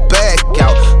beat her back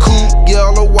out. Coupe,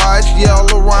 yellow watch,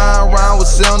 yellow round with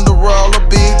Cinderella.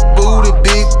 Big booty,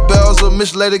 big bells, a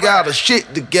Miss Lady got her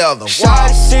shit together. Shawty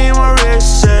see my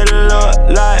wrist, said it look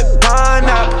like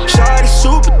pineapple. Shawty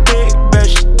super thick, bet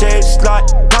she tastes like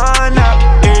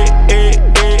pineapple.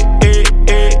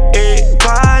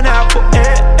 Pineapple,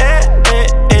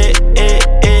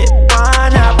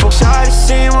 pineapple. Shawty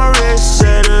see my wrist,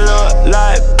 said it look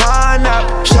like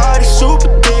pineapple. Shawty super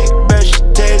thick, bet she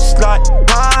tastes like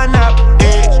pineapple.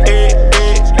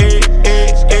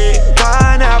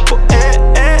 Pineapple,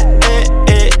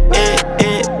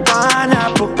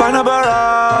 pineapple, pineapple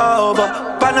over,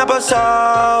 pineapple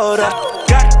soda.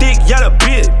 Got thick yellow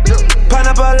bitch,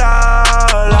 pineapple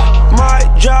lala. Might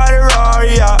drive the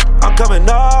Rari out, I'm coming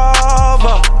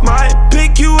over. Might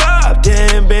pick you up,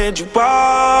 then bend you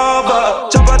over.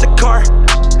 Jump out the car,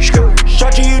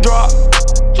 shot you drop.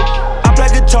 I play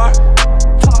guitar,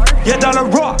 yeah, down the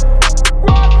rock.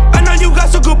 I know you got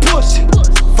some good pussy,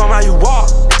 from how you walk.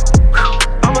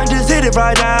 I'ma just hit it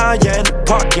right now, yeah, in the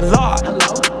parking lot.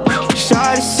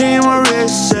 Shawty see my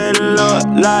wrist, said it look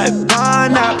like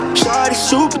pineapple. Shawty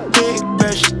super thick,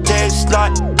 bet she tastes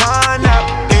like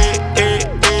pineapple.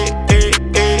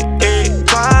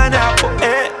 Pineapple,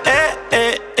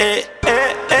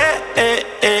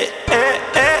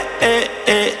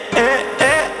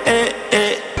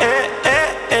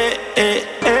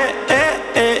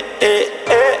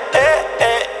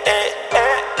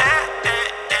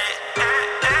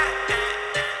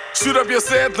 Shoot up your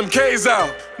set, them K's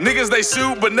out. Niggas they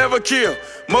shoot but never kill.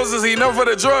 Moses he known for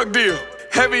the drug deal.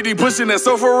 Heavy D pushing that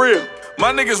so for real.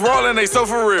 My niggas rollin', they so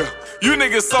for real. You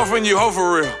niggas soft when you hoe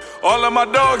for real. All of my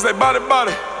dogs, they body. I'm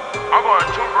going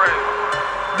too crazy.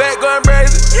 Back going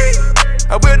crazy.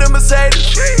 I'm with the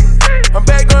Mercedes. I'm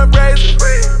back going crazy.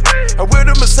 I'm with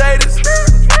the Mercedes.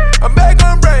 I'm back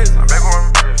going crazy. I'm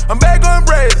back going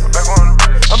crazy.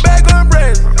 I'm back going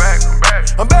crazy.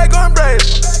 I'm back going crazy.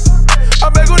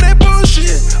 I'm back on that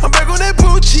bullshit. I'm back on that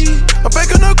Gucci. I'm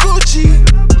back on the Gucci.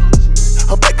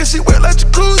 I'm back and she wet like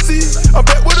jacuzzi. I'm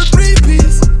back with a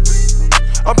 3-piece.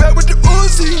 I'm back with the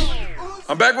Uzi.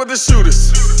 I'm back with the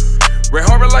shooters. Red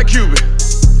Harbor like Cuban.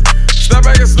 Stop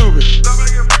acting stupid.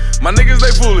 My niggas,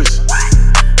 they foolish.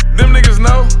 Them niggas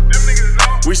know.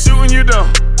 We shootin' you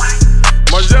down.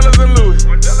 Margellas and Louis.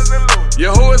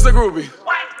 Yeah, who is the groupie?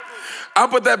 I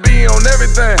put that B on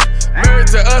everything. Married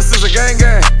to us is a gang.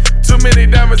 Too many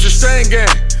diamonds, it's chain gang.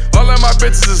 All of my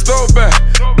bitches is throwback.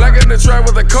 Black in the trap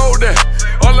with a Kodak.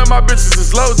 All of my bitches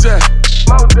is low jack.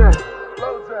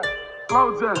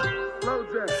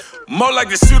 More like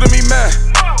the shooter me mad.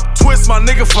 Twist my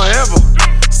nigga forever.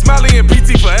 Smiley and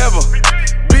PT forever.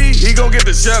 B, he gon' get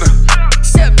the cheddar.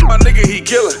 My nigga, he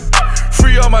killin'.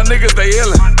 Free all my niggas, they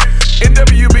illin'.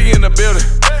 NWB in the building.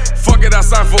 Fuck it, I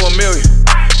signed for $1 million.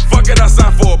 Fuck it, I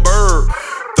signed for a bird.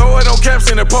 Throw it on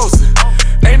caption and post it.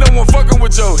 Ain't no one fucking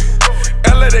with Joey.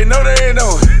 LA, they know they ain't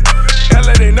know it.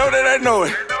 LA, they know that they know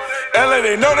it. LA,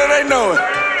 they know that they know it.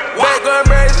 Back going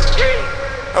crazy.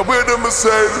 I'm with the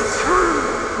Mercedes.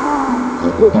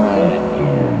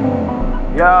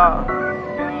 Yeah.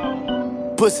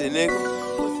 Pussy nigga.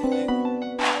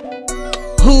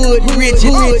 Hood rich.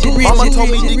 Mama told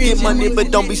me to get money, but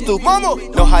don't be stupid. Mama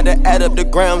know how to add up the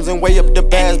grams and weigh up the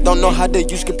bands. Don't know how to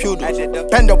use computers.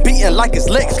 Bando beating like it's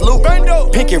Lex Luke.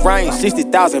 Pinky ring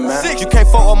 60,000, man. You can't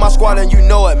fuck on my squad and you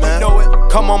know it, man.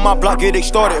 Come on my block, get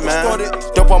extorted, man.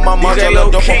 Dope on my mother,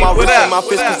 dope on my wrist and my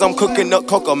fist, cause I'm cooking up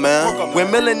coca, man. We're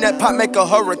milling that pot, make a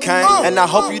hurricane. And I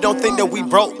hope you don't think that we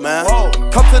broke, man.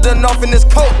 Come to the north in this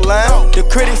coke land. The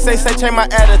critics say change my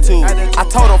attitude. I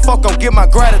told them fuck them, give my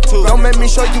gratitude. Don't make me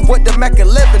show you what the Mac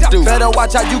 11 do. Better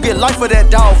watch out, you get life for that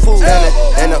dog food.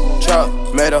 In a truck,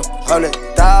 made 100,000.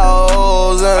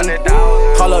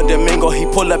 Call up Domingo, he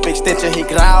pull up extension, he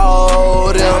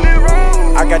cloud him.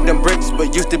 I got them bricks,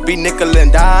 but used to be nickel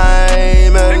and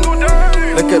diamond.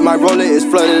 Look at my roller, it's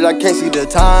flooded, I can't see the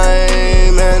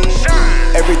timing.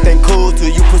 Everything cool till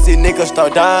you pussy niggas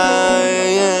start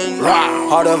dying.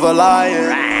 Heart of a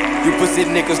lion, you pussy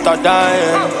niggas start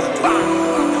dying.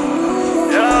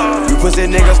 You pussy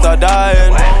niggas start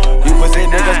dying. You pussy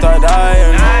niggas start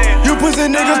dying. You pussy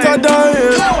niggas start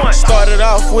dying. Started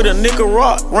off with a nigga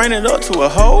rock, ran it up to a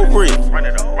whole brick.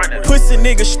 Pussy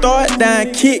nigga start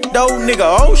dying, kick though, nigga,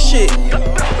 oh shit.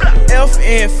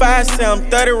 FN 5-7,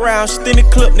 30 round, stinny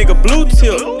clip, nigga, blue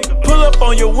tip. Pull up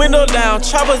on your window down,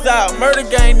 choppers out, murder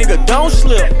gang, nigga, don't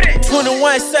slip.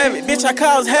 21 Savage, bitch, I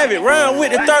cause havoc. Round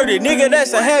with the 30, nigga,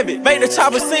 that's a habit. Make the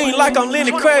chopper sing like I'm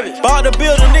Lenny Kravitz. Bought the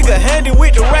builder, nigga, handy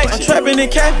with the ratchet. I'm trapping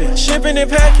and capping, shipping and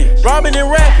packing, robbing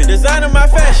and rapping, designing my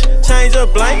fashion. Change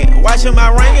up blanket, watching my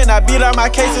ringing. I beat out my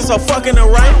cases, so fucking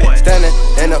arraignment. Standing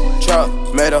in the truck,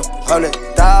 made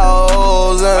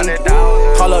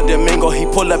 100,000. Call up Domingo, he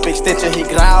pull up extension, he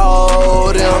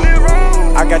growled him.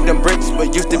 I got them bricks,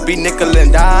 but used to be nickel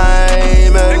and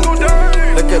diamond.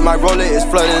 Look at my roller, it's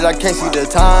flooded, I can't see the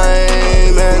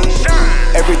timing.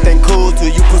 Everything cool till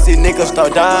you pussy niggas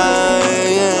start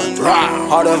dying.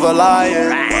 Heart of a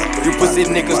lion, you pussy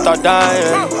niggas start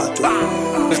dying.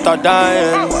 They start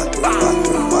dying.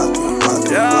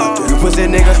 You pussy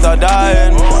niggas start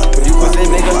dying. You pussy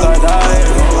niggas start dying.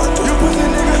 You pussy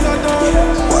niggas start dying.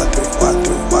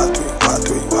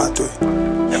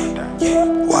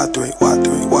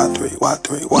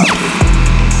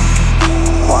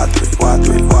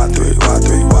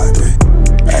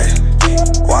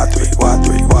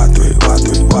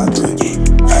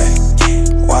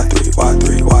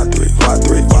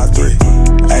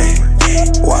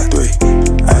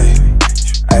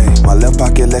 My left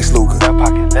pocket Lex Luger, my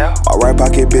right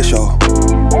pocket Bishop.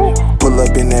 Pull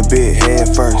up in that big head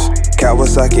first,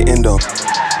 Kawasaki Endo.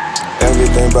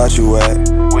 Everything about you at.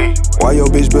 Why your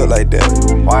bitch built like that?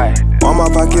 Why my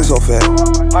pocket so fat?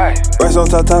 Rest on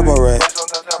top of rack.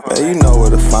 Man, you know where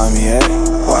to find me at.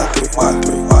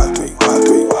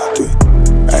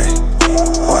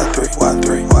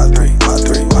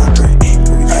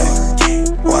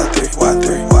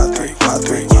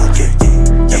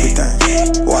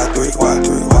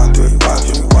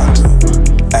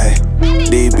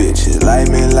 These bitches like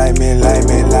me. Man,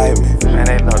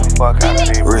 they know the fuck out of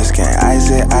me. Wrist can't ice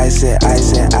it. Man,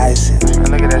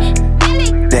 look at that shit.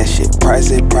 That shit, price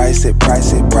it. You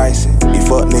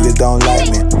fuck niggas don't like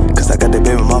me, cause I got that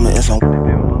baby mama and some.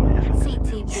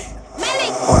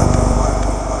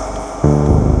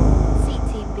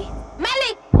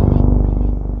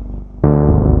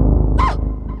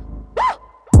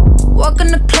 Walk in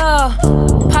the club,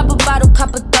 pop a bottle,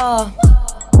 cop a dog.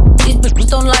 These bitches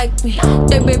don't like me,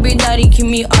 their baby daddy keep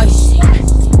me icy.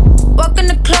 Walk in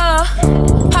the club,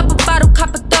 pop a bottle,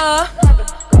 cop a dog.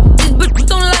 These bitches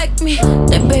don't like me,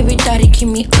 their baby daddy keep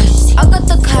me icy. I got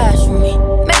the cash for me,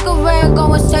 make a rag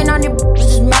go insane on your bitches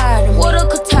is mad at me. What a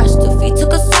catastrophe,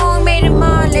 took a song, made it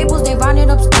mine, labels they rounded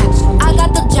up stacks for me. I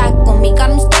got the jack on me, got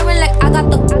them staring like I got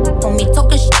the on me.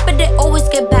 Talking shit but they always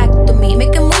get back to me,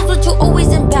 making moves but you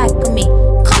always in back of me.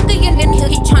 Come to in here,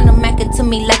 he tryna mack it to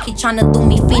me like he tryna do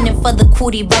me. Fiending for the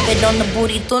cootie, rub it on the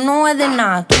booty. Tú no es de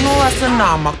nada, tú no haces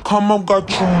nada. My come on, got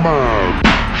you mad.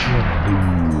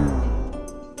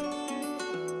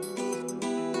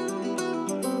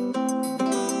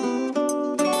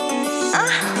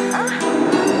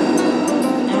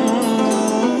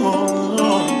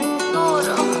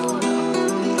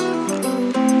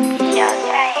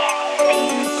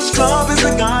 Club is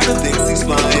a guy that thinks he's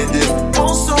flying this.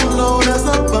 Also known as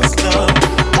a buster.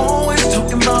 Always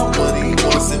talking about what he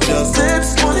wants and just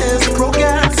lips on his broke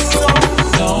ass. So,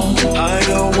 no, I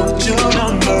don't want your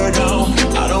number, no.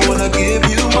 I don't wanna give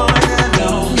you mine, and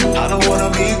no. I don't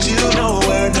wanna meet you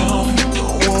nowhere, no.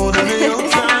 Don't want any of your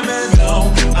time, and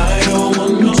no. I don't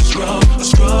want no scrub. A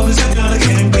scrub is a guy that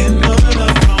can't get none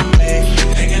enough from me.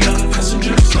 Hanging on the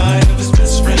passenger side of his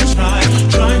best friend's ride,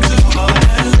 trying to hard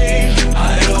at me.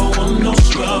 I don't want no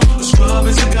scrub. A scrub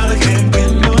is a guy that can't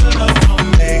get none enough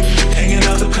from me. Hanging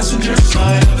out the passenger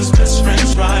side of his best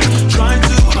friend's ride, trying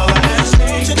to holler at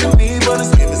me. Checking me, but his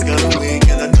game is kinda weak,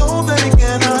 and I know that he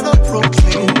cannot approach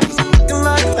me. He's looking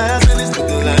like glass and he's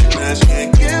looking like trash.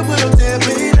 Can't get with a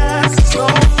deadbeat ass. So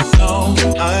no,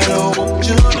 I don't want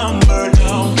your number,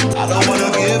 no. I don't wanna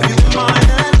give you mine,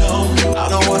 and no. I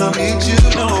don't wanna meet you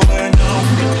nowhere, no.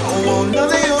 Don't want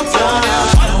none of your time.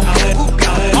 I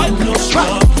want no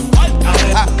scrub.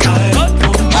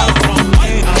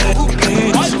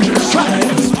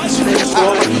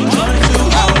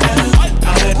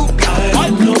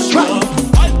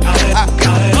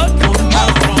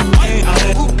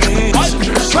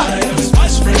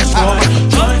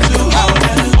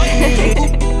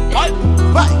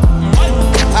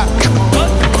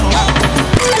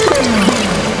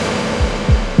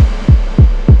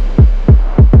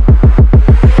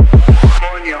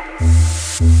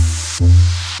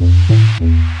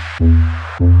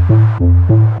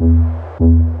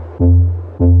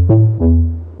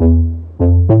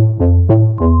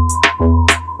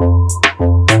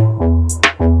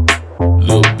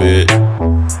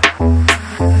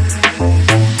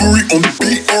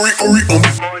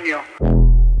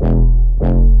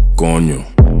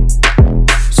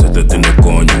 Zet het in de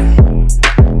coño.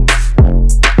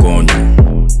 Coño.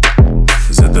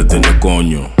 Zet het in de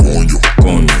coño. Coño.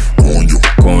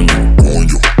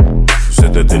 Coño.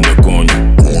 Zet het in de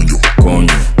coño.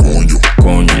 Coño.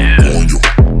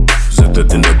 Zet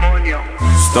het in de coño.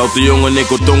 Stoute jongen, ik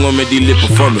wil tongen met die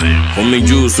lippen van me. Homie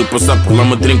juice, super sappig, laat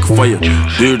me drinken van je.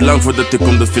 Duurt lang voordat ik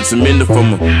kom, dat vindt ze minder van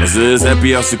me. Maar ze is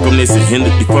happy als ze komt, nee, ze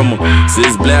hindert die van me. Ze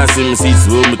is blij als ze me ziet, ze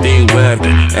wil meteen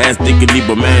werken. En dikke niet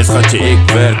bij mij, schatje, ik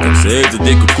werken. Ze heeft een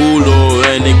dikke koelo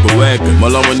en ik bewerken. Maar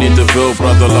laat me niet te veel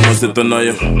praten, laat me zitten naar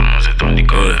je. Laat me zitten aan die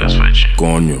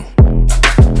coño.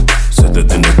 Zet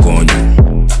het in de coño.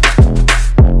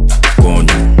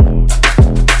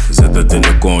 Zet het in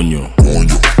de coño.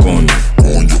 Coño.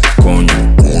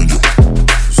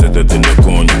 Zet het in de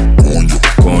coño.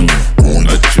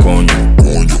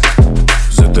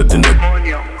 Zet het in de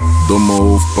coño. Domme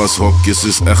hoofdpashokjes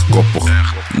is echt koppig.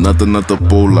 Natte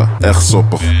pola, echt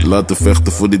soppig. Laten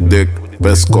vechten voor die dik,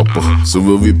 best koppig. Ze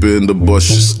wil wiepen in de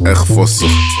bosjes, echt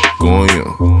vossig.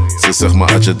 Coño, ze zegt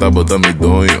maar atje tabo dami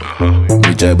donjo.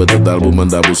 Niet jij bij de darbo man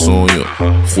dabo sonjo.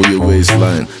 Goeie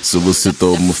waistline, ze wil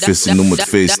zitten op mijn visie, noem het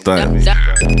FaceTime.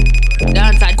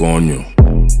 Coño,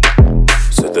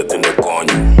 zet het in de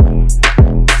coño.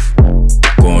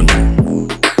 Coño.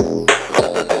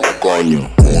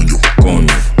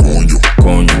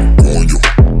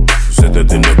 Zet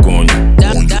het in de coño.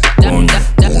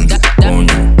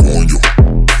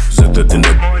 Zet het in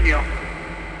de coño.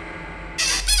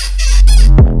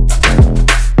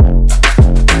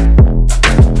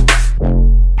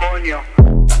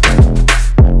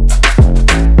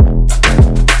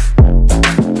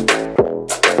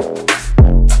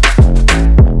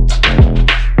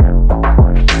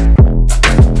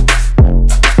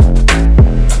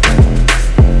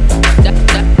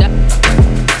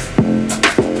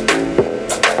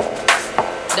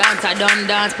 Done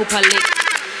dance, pupa lick.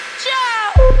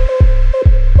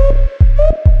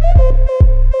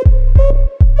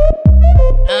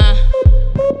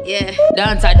 Yeah,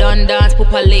 dance, I done dance,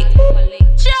 pupa lick.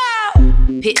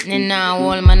 Pitney now,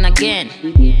 old man again.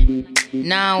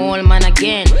 Now, old man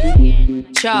again.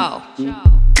 Ciao.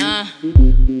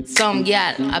 Some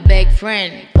gal, a big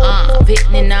friend.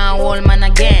 Pitney now, old man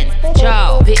again.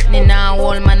 Ciao. Pitney now,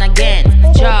 old man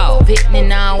again. Ciao. Pitney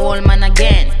now, old man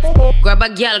again. Grab a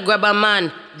gal, grab a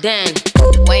man, then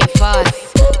wine fast,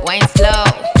 wine slow.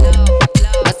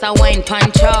 What's a wine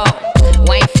puncho?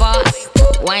 Wine fast,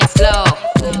 wine slow.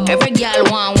 Every gal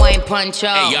want wine puncho.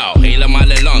 Hey yo, helemaal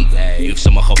in Londen, heeft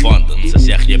ze me gevonden. Ze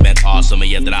zegt je bent awesome en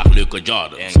je draagt leuke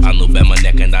Jordans. Anu bij mijn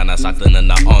nek en daarna zakte ze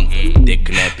naar onder. Dik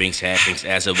knappings, happings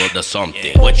en ze wilde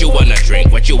something. What you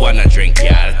wanna drink,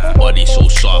 y'all? Body so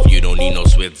soft, you don't need no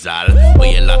Zwitserl. Wil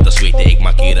je laten zweten, ik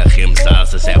maak hier een gymzaal.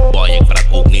 Ze zegt boy, ik praat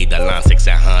ook Nederlands, ik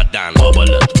zeg dan. Wobbel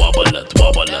het.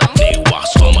 Nee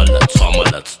wacht, schommel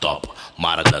het, stop.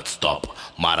 Mark het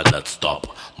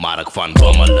stop. Mark van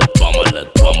bommel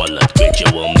het. Weet je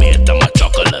wel meer dan maar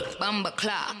chocolate. Bamba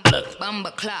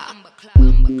clap.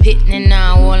 Pitney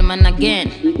now, old man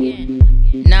again.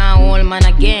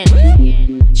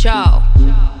 Ciao.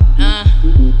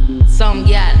 Some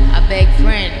gal, a big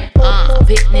friend.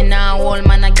 Pitney now, old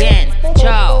man again.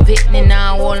 Ciao. Pitney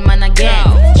now, old man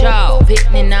again. Ciao.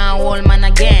 Pitney now, old man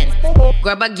again.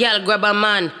 Grab a gal, grab a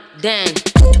man, then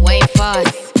wine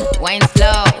fast, wine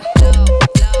slow.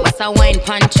 What's a wine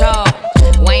puncho?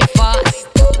 Wine fast,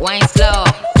 wine slow.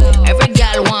 Every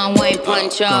gal want wine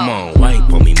puncho. Come on, wine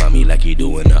for me, mommy, like you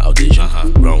do in the audition.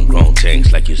 Grown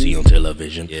tanks like you see on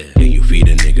television. Can you feed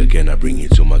a nigga? Can I bring you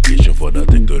to my kitchen?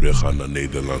 Voordat ik terug ga naar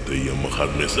Nederland en je me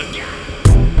gaat missen.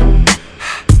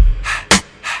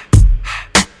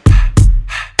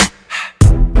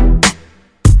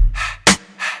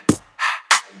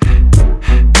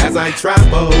 As I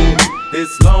travel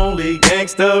this lonely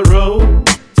gangster road,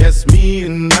 just me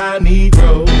and my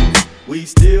Negro. We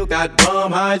still got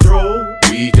bum hydro.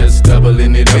 We just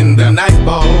doubling it in the night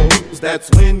balls. That's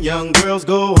when young girls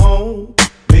go home.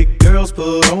 Big girls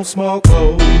put on small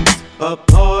clothes. A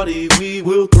party we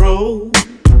will throw.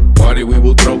 Party we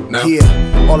will throw now.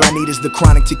 Yeah, all I need is the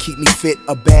chronic to keep me fit.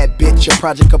 A bad bitch, a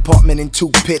project apartment in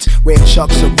 2 pits. Red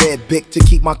chucks, a red bic to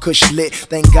keep my kush lit.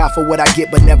 Thank God for what I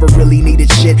get, but never really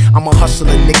needed shit. I'm a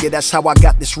hustler, nigga, that's how I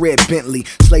got this red Bentley.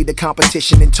 Slayed the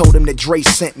competition and told him that Dre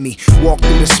sent me. Walk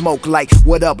through the smoke like,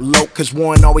 what up, loke? Cause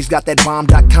Warren always got that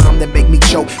bomb.com that make me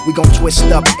choke. We gon' twist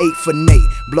up 8 for Nate.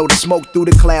 Blow the smoke through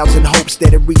the clouds in hopes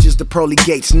that it reaches the pearly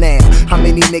gates now. How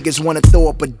many niggas wanna throw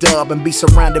up a dub and be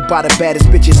surrounded by the baddest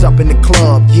bitches up up in the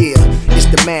club, yeah. It's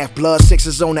the math, blood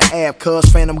sixes on the ab, cuz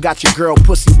Phantom got your girl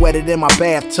pussy wetted in my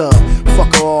bathtub.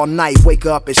 Fuck her all night, wake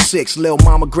up at 6. Lil'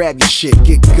 mama grab your shit,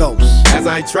 get ghost. As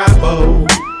I travel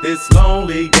this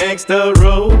lonely gangster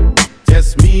road,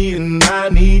 just me and my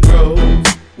Negroes,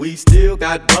 we still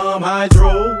got bum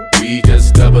hydro. We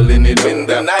just doubling it in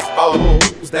the night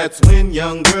falls. That's when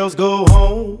young girls go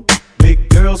home. Big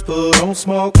girls put on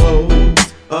small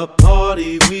clothes. A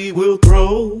party we will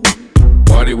throw.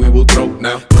 Party we will throw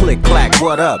now. Click clack,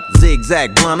 what up?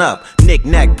 Zigzag, blunt up. Knick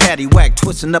knack, patty whack,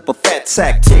 twisting up a fat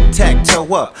sack. Tic tac,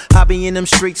 toe up. I be in them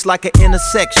streets like an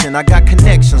intersection. I got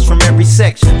connections from every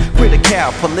section.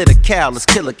 Critical, political, let's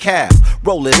kill a cow.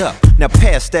 Roll it up, now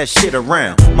pass that shit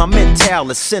around. My mental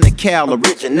is cynical,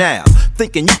 original.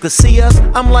 Thinking you could see us?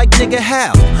 I'm like, nigga,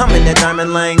 how? I'm in that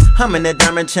diamond lane, I'm in that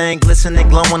diamond chain, glistening,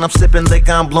 glowing. I'm sipping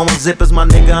liquor, I'm blowing zippers, my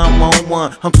nigga, I'm on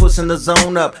one. I'm twisting the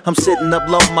zone up, I'm sitting up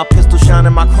low, my pistol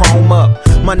shining, my chrome up.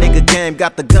 My nigga game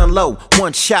got the gun low.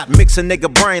 One shot, mix a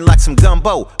nigga brain like some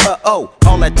gumbo. Uh-oh,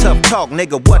 all that tough talk,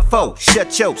 nigga, what for?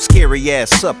 Shut your scary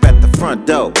ass up at the front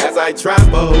door. As I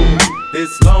travel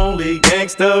this lonely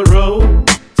gangster road,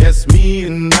 just me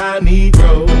and my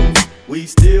Negroes, we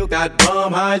still got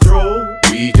bum hydro.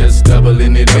 We just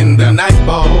doubling it in the night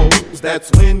balls.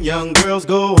 That's when young girls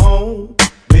go home.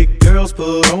 Big girls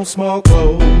put on small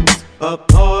clothes. A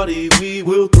party we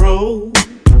will throw.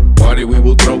 Party we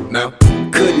will throw now.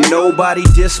 Couldn't nobody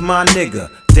diss my nigga.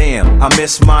 Damn, I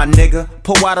miss my nigga.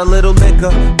 Pour out a little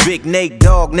liquor. Big Nate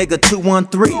Dogg, nigga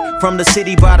 213. From the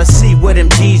city by the sea where them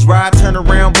G's ride. Turn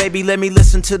around, baby, let me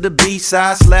listen to the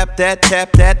B-side. Slap that,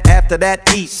 tap that, after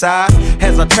that east side.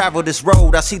 As I travel this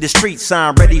road, I see the street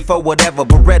sign. Ready for whatever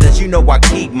Berettas, you know I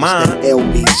keep mine.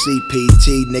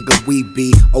 LBCPT, nigga, we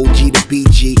be OG to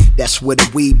BG. That's where the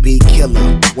we be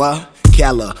killer. What?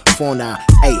 California,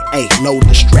 ay, load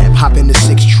the strap, hop in the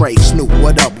 6 tray. Snoop,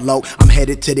 what up, low? I'm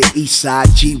headed to the east side,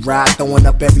 G-Ride, throwing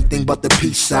up everything but the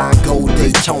peace sign. Gold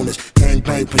Daytonas,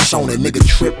 gangbang persona, nigga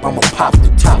trip, I'ma pop the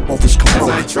top off his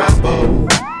Corona. As I travel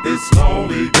this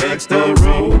lonely gangster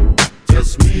road,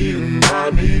 just me and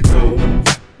my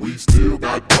Negroes, we still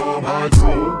got bomb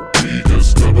hydro. We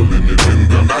just doubling it in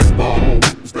the night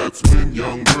balls. That's when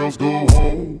young girls go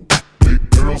home. Big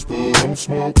girls put on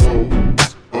small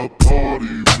clothes. A party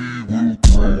we will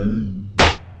throw.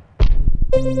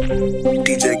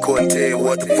 DJ Cortez,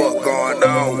 what the fuck going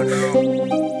on?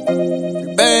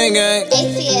 Bang gang.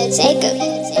 Jacob.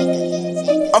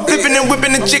 I'm flipping and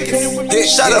whipping the chickens. Yeah,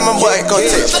 shout out my boy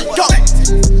Cortez.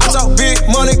 I talk big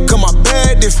money, cause my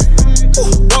bag different.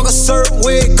 Walk a certain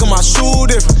way, cause my shoe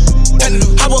different.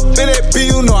 Hop up in that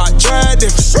B, you know I drive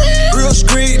different. Real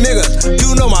street nigga,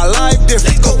 you know my life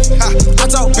different. I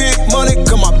talk big money,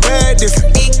 cause my bag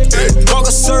different. Walk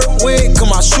a certain way, cause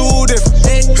my shoe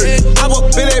different. Hop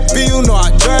up in that B, you know I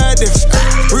drive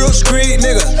different. Real street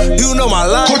nigga, you know my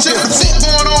life different.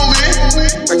 Going on, man?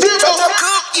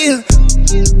 Yeah.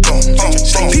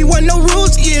 P wasn't no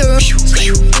rules, yeah.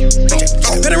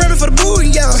 Better rapping for the boo,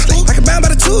 yeah. I can bound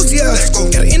by the tools, yeah.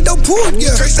 Got an endo pool,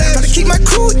 yeah. Gotta keep my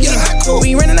cool, yeah.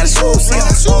 We ain't running out of shoes, yeah.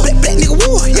 Black nigga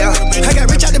woo, yeah. I got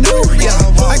rich out the blue, yeah.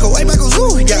 I go white, I go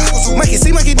zoo, yeah. Mikey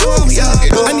see, Mikey do, yeah.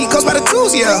 I need coast by the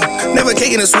tools, yeah. Never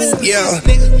caking a swoop, yeah.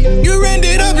 You ran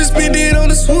it up and spent it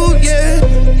on the swoop, yeah.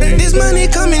 This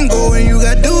money come and go and you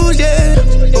got dudes, yeah.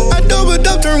 I doubled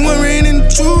up, turn one rain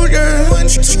into two, yeah.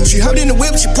 She hopped in the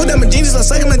whip, she put down my jeans, I'm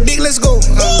sucking my dick, let's go.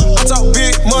 I talk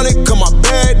big money, cause my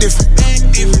bag different.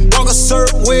 Walk a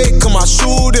certain way, cause my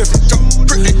shoe different.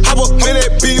 Hop up in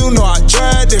that B, you know I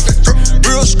drive different.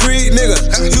 Real street nigga,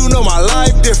 you know my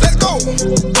life different. Let's go.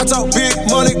 I talk big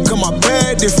money, cause my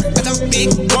bag different.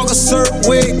 Walk a certain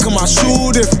way, cause my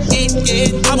shoe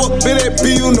different. Hop up in that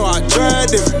B, you know I drive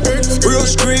different. Real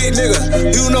street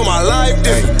nigga, you know my life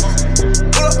different.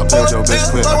 I built your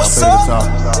bitch quick, I figured it out.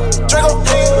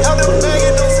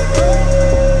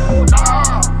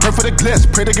 Pray for the glitz,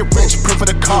 pray to get rich, pray for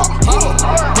the car.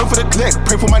 Pray for the click,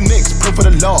 pray for my nicks, pray for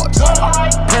the lords.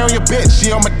 Pray on your bitch,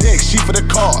 she on my dick, she for the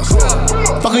cause.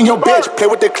 Fucking your bitch, play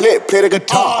with the clip, play the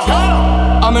guitar.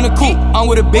 I'm in a coupe, I'm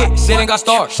with a bitch, sitting got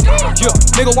stars. Yeah,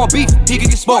 nigga want beef, he can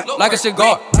get smoked like a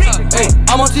cigar. Hey,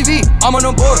 I'm on TV, I'm on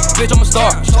the board, bitch, I'm a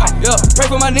star. Yeah, pray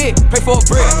for my neck, pray for a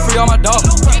brick, free all my dogs.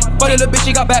 Funny little bitch,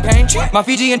 she got back pain. My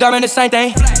Fiji and Diamond the same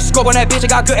thing. Scope on that bitch, I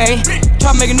got good aim.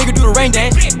 Try to make a nigga do the rain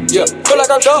dance. Yeah, feel like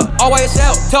I'm done, all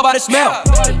YSL, tell by the smell.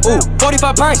 Ooh,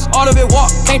 45 pints, all of it walk,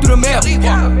 came through the mail.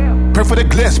 Pray for the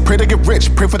glitz, pray to get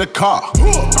rich, pray for the car.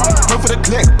 Pray for the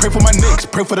click, pray for my nicks,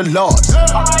 pray for the lords.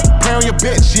 Pray on your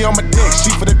bitch, she on my dick,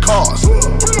 she for the cause.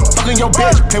 Fucking your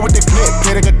bitch, play with the clip,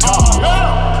 play the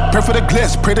guitar. Pray for the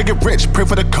glitz, pray to get rich, pray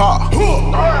for the car.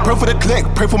 Pray for the click,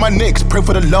 pray for my nicks, pray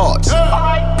for the lords.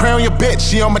 Pray on your bitch,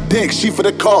 she on my dick, she for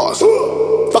the cause.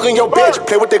 Fucking your bitch,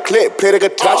 play with the clip, play the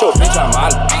guitar. Got your bitch, I'm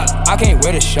out. I can't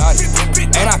wear the shawty.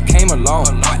 And I came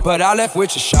alone, but I left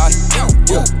with your shawty.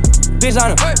 Yeah.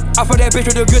 Designer, I fuck that bitch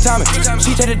with a good timing.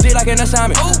 She take the dick like an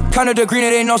assignment. Counted the green,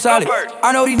 it ain't no solid.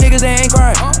 I know these niggas, they ain't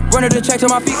crying. Running the check till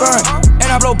my feet crying.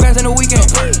 And I blow bands in the weekend.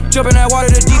 Jump in that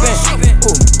water, the deep end.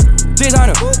 Ooh.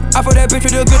 Designer, I fuck that bitch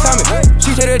with a good timing.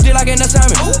 She take the dick like an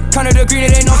assignment. Counted the green,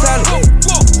 it ain't no salad.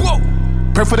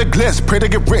 Pray for the glitz, pray to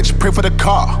get rich, pray for the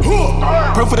car.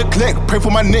 Pray for the click, pray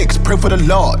for my nicks, pray for the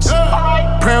lords.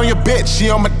 Pray on your bitch, she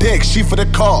on my dick, she for the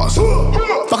cause.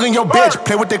 Fucking your bitch,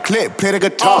 play with the clip, play the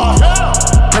guitar.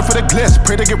 Pray for the glitz,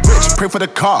 pray to get rich, pray for the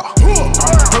car.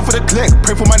 Pray for the click,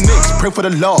 pray for my nicks, pray for the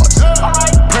lords.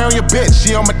 Pray on your bitch,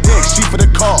 she on my dick, she for the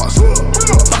cause.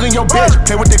 Fucking your bitch,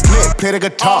 play with the clip, play the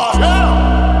guitar.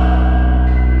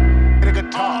 Play the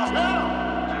guitar.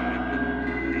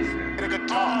 Play the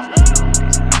guitar.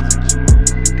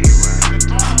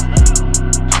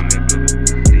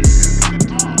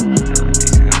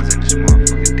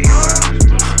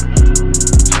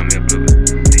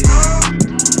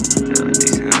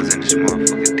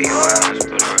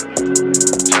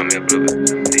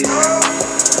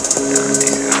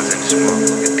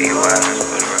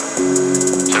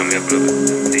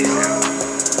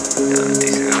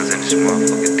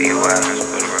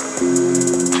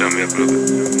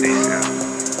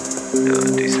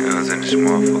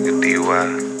 Motherfucker DUI,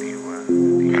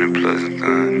 unpleasant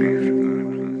thing.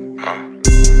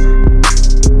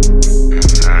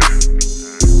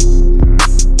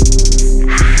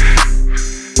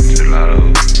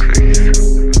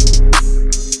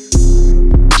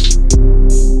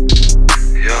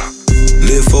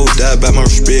 About my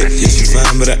respect, yeah, she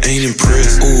fine, but I ain't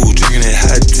impressed. Ooh, drinking that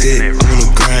hot tip. I'm on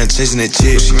the grind, chasing that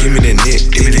chick. She give me that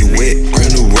neck, give me that wet.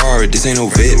 Brand new Rari, this ain't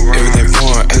no vet. Everything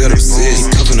foreign, I got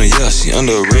obsessed. He cuffin' her, yeah, she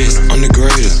under arrest. I'm the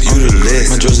greater, you the less.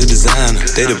 My drugs are designer,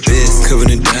 they the best. Covered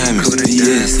in diamonds,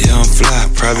 yes. Yeah, I'm fly,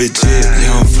 private jet.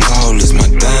 Yeah, I'm flawless. My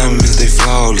diamonds, they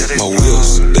flawless. My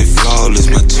wheels, they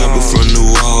flawless. My chopper from New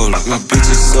Orleans. My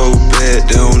bitch is so bad,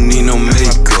 they don't need no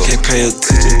makeup. Can't pay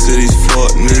attention to these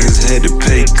fuck niggas, had to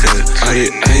pay cut. I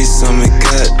did ice on me,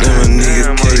 goddamn a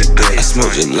nigga caked up. I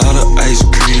smoked a lot of ice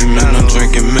cream and I'm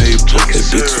drinking maple. That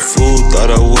bitch a fool,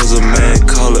 thought I was a man,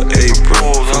 call her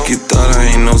April. Fuck you thought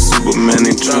I ain't no Superman,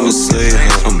 ain't tryna save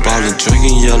her. I'm ballin',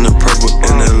 drinking yellow purple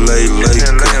in LA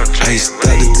Lakers. Iced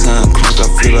out the time clock, I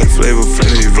feel like Flavor.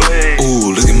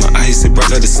 Ooh, look at my ice, it bright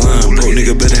like the sun. Broke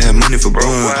nigga better have money for bun.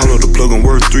 Hollow the plug and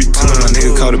worth 3 tons. My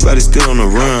nigga caught it, body still on the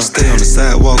run. Stay on the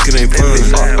sidewalk, it ain't fun.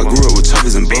 I grew up with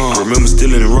choppers and bombs. Remember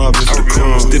stealing and robbing for the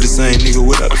crumbs. Still the same nigga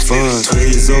without the fun. 12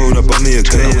 years old, I bought me a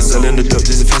gun. I was selling the dope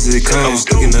just as fast as it comes. I was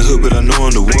stuck in the hood, but I know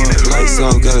I'm the one. Lights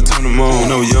off, gotta turn them on.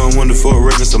 When I was young, wonder for a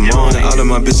Raven Simone. All of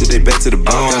my bitches, they back to the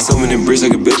bone. Got so many bricks, I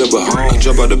could build up a home. I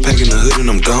drop out the pack in the hood and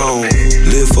I'm gone.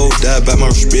 Live folk, die by my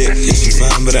respect. Yeah, she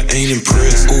fine, but I ain't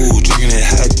impressed. Ooh, drinking that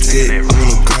hot tip. I'm on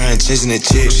the grind, chasing that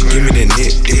chick. She give me that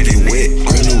neck, give me that wet.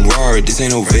 Brand new Rari, this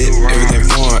ain't no vet. Everything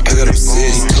foreign, I got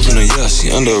obsessed. Cuffin' her, yeah,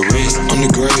 she under arrest. I'm the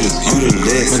greater, you the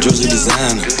less. My drugs are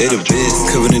designer, they the best.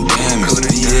 Covered in diamonds,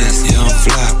 yes. Yeah, I'm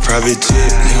fly, private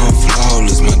jet. Yeah, I'm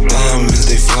flawless. My diamonds,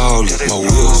 they flawless. My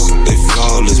wheels, they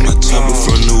flawless. My chopper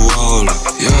from New Orleans.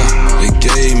 Yeah, they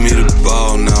gave me the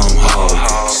ball, now I'm hauling.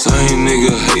 Same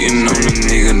nigga hating on the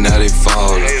nigga, now they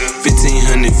fallin'.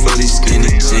 1500 for these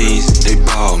skinny jeans, they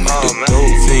ball me. The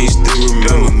dope fiends still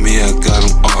remember me, I got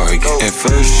them arguing. At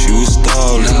first she was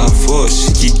stallin', now I fuck, she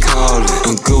keep callin'.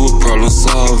 I'm good with problem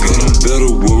solving, I'm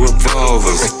better with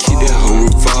revolvers. I keep that whole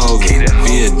revolving.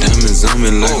 Be a diamonds on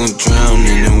me like I'm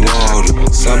drowning in water.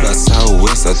 South by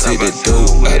Southwest, I take that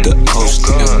dope out the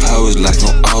Austin. And powers like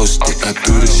I'm Austin, I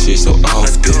do this shit so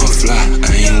often. I fly,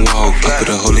 I ain't walk. I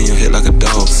put a hole in your head like a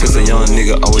dog. Since a young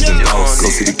nigga, always been boss. Go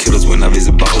see the killers when I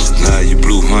visit boss. Now you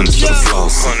blue hunters for the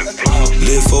floss.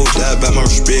 Live folk, die by my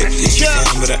respect. Yeah, she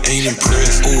fine, but I ain't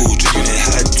impressed. Ooh, drinking that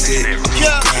hot tip.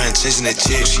 I'm grind, chasing that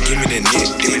chick. She give me that neck,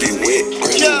 give me that wet.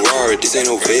 Brand new Rari, this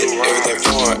ain't no vet. Everything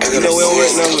foreign, I got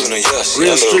obsessed.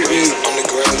 Real street music. I'm the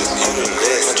greater, you the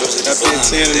less. I been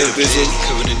 10 in this bitch.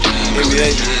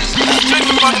 NBA.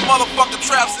 Drinking about the motherfucking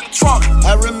traps in the trunk.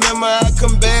 I remember I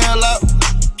come bail up.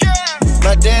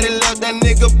 My daddy left that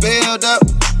nigga bailed up.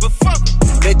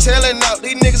 They tellin' out,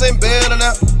 these niggas ain't bailing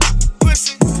out.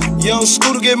 Young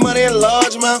Scooter get money in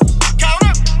large amount.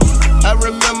 I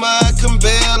remember I come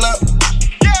bail up.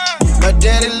 My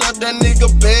daddy left that nigga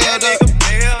bailed up.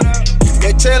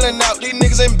 They tellin' out, these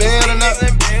niggas ain't bailing out.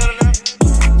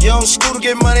 Young Scooter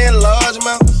get money in large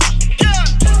amount.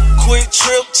 quick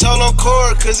trip, told on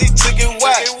Corey, cause he took it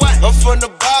whack. I'm from the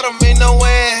bottom, ain't no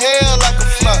way in hell I can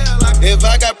fly. If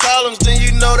I got problems, then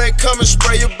you know they come and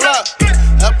spray your block.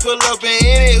 I pull up in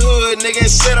any hood, nigga, and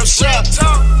set up shop.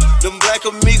 Them black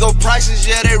amigo prices,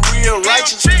 yeah, they real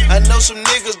righteous. I know some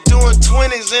niggas doing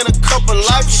 20s in a couple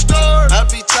life. I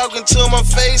be talking to him on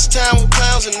FaceTime with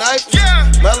pounds and knives.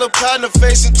 My little partner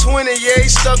facing 20, yeah, he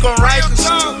stuck on rifles.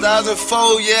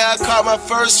 2004, yeah, I caught my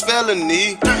first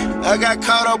felony. I got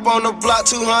caught up on the block,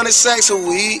 200 sacks of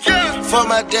weed. For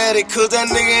my daddy, cause that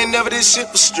nigga ain't never did shit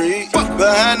for street.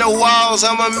 Behind the walls,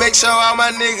 I'ma make sure all my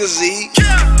niggas eat.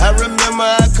 I remember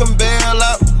I come bail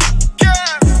out.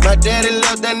 My daddy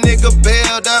left that nigga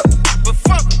bailed up.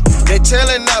 They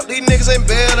tellin' out, these niggas ain't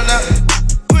bailing out.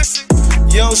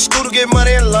 Young Scooter get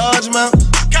money in large amount.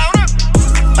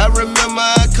 I remember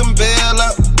I come bail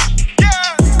out.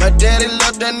 My daddy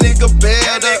left that nigga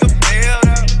bailed up.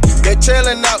 They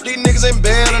tellin' out, these niggas ain't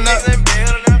bailing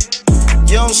out.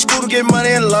 Young Scooter get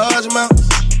money in large amount.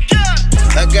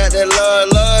 I got that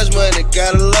large money,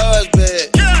 got a large bag.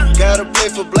 Gotta pay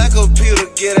for black old people to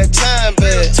get that time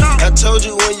back. I told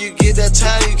you when you get that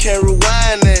time, you can't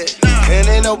rewind that. And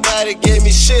ain't nobody gave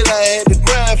me shit, I had to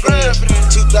grind for that.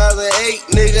 2008,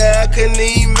 nigga, I couldn't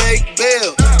even make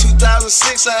bail.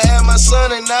 2006, I had my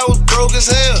son and I was broke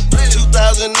as hell.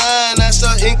 2009, I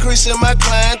started increasing my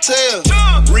clientele.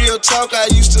 Real talk, I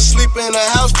used to sleep in a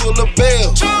house full of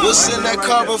bells. What's in that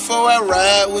car before I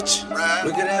ride with you?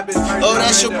 Oh,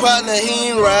 that's your partner,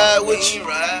 he ain't ride with you.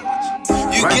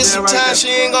 You get some time, she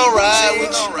ain't gon' ride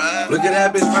with you. Look at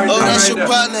that bitch right there. Oh, that's your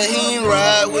partner, he ain't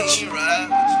ride with you.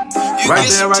 You get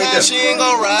some time, she ain't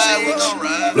gon' ride with you.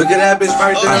 Look at that bitch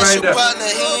right there. Oh, that's your partner,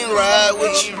 he ain't ride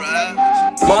with you.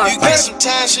 You get some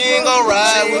time, she ain't gon'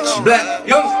 ride with you. Black,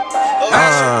 young.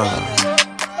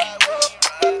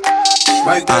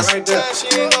 Right there, right there. She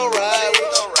ain't gon' ride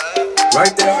with you.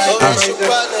 Right there, right there. Oh, that's your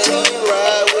partner, he ain't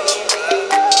ride with you.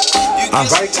 You get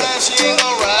some time, she ain't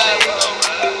gon' ride with you.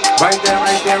 Right there,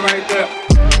 right there, right there.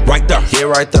 Right there, yeah,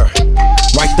 right there.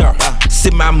 Right there, see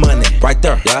my money, right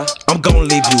there. Yeah. I'm gon'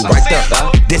 leave you right there.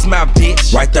 This my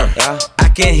bitch, right there. I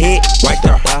can hit, right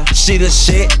there. She the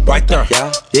shit, right there.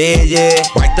 Yeah,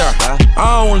 right there.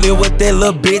 I don't live with that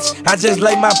little bitch. I just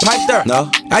lay my pipe there.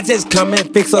 No, I just come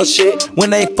and fix her shit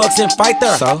when they fucks and fight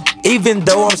there. So even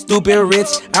though I'm stupid rich,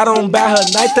 I don't buy her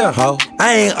night there. Ho,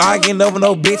 I ain't arguing over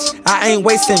no bitch. I ain't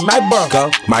wasting my breath.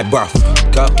 Go, my breath.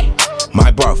 Go,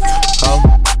 my breath. Ho.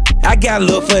 I got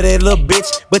love for that little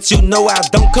bitch, but you know I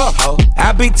don't cuff. Oh.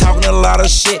 I be talking a lot of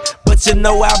shit, but you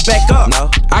know I back up. No.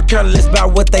 I care less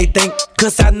about what they think,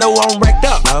 cause I know I'm racked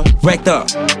up. No. Racked up,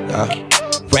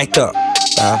 racked up.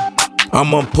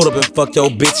 I'm gonna put up and fuck your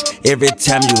bitch every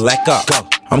time you lack up. Go.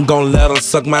 I'm gonna let her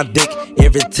suck my dick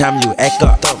every time you act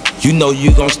up. You know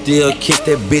you gon' still kiss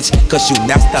that bitch, cause you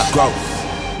nasty up. Gross.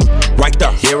 Right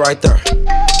there, yeah, right there.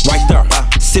 Right there,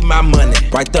 see my money,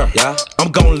 right there. Yeah.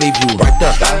 I'm gon' leave you right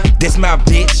there. This my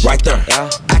bitch, right there.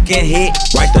 I can hit,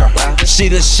 right there. She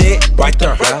the shit, right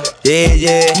there.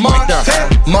 Yeah, right there.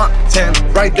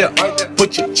 Montana, right there.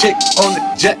 Put your chick on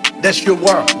the jet, that's your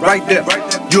world, right there.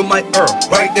 You my Earl,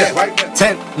 right there.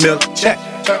 10 mil, check.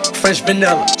 French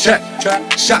vanilla, check.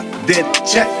 Shot, dead,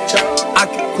 check. I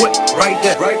can quit, right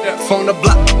there. From the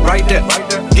block, right there.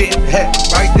 Getting head,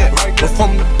 right there. But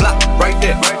from the block, right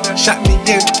there. Shot me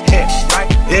in the head, right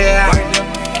there.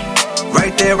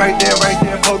 Right there, right there, right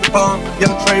there. Hold the palm,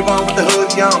 young Trayvon with the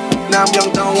hoodie on. Now I'm young,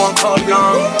 don't want to call you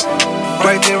on.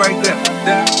 Right there, right there.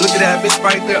 Look at that bitch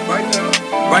right there. Right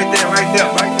there, right there.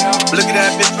 Look at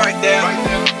that bitch right there.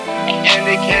 And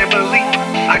they can't believe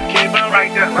I came out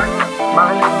right there.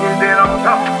 My niggas dead on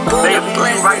top. They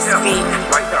right there.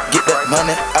 Get that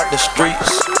money out the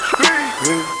streets.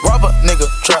 Rob a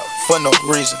nigga trap for no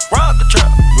reason. Rob the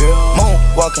trap. Moon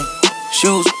walking,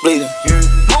 shoes bleeding.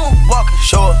 Moon walking,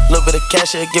 show a little bit of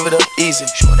cash and give it up easy.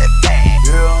 Show that bag.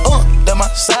 That my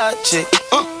side chick.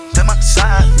 That my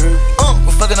side.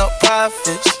 We fucking up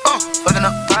profits. Fucking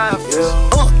up profits.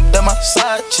 That my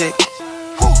side chick.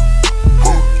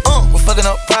 We fucking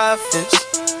up profits.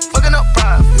 Fucking up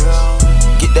profits.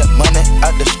 Get that money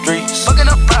out the streets. Fucking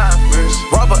up profits.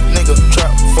 Rob a nigga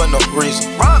trap for no reason.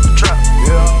 Rob the trap.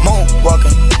 Moon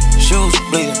walking, shoes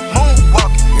bleeding. Moon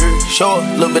walking. Show a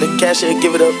little bit of cash and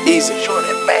give it up easy. Show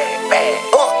that bag.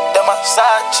 That my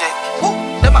side chick.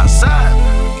 That my side.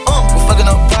 We fucking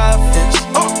up profits.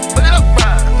 Fucking up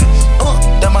profits.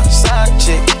 That my side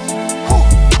chick.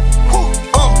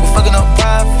 We fucking up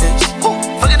profits.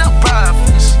 Fucking up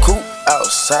profits. Cool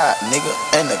outside, nigga,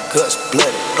 and the guts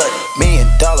bloody. $1 million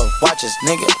watch bitches,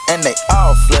 nigga, and they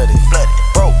all flooded.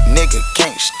 Broke nigga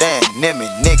can't stand near me,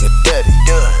 nigga dirty.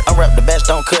 I rap the best,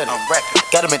 don't cut it.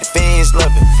 Gotta make the fiends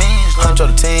love it. Control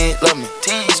the team, love me.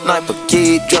 Sniper,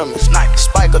 kid, drumming.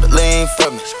 Spike of the lean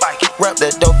for me. Rap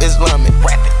that dope Islamic.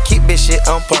 Keep bitch shit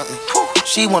on puntin'.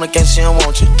 She wanna gangsta, she don't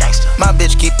want you. My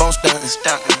bitch keep on stuntin'.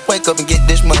 Wake up and get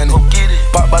this money.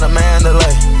 Park by the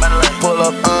Mandalay. Pull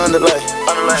up underlay.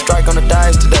 Strike on the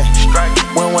dice today.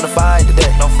 We don't wanna fight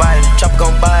today. Chopper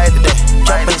gon' buy it today.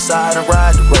 Jump inside and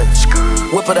ride the race.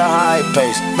 Whip at a high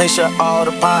pace. Make sure all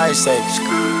the pies safe.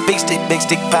 Big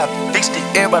stick poppin'.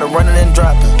 Everybody running and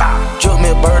dropping. Juke me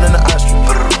a bird in the ostrich.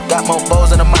 Got more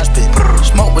bows in the mosh pit.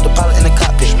 Smoke with the pilot in the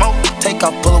cockpit. Take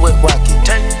off, pull it with rocket.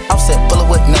 Offset, pull it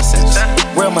with nonsense.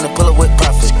 Real money, pull it with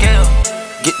profit.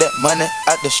 Get that money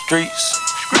out the streets.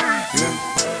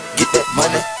 Get that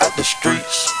money out the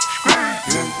streets.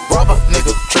 Rob a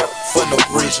nigga trap for no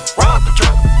reason.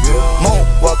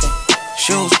 Moonwalking,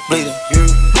 shoes bleeding.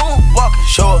 Moonwalking,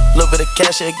 show a little bit of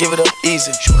cash and give it up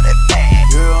easy. Show that bag.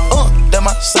 That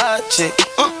my side chick.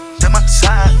 That my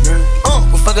side.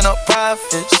 We fucking up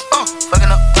profits.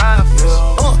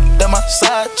 That my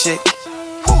side chick.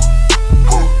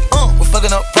 We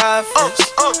fucking up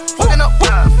profits.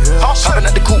 Hopping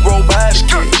at the coupe, roll by the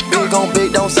kid. Big on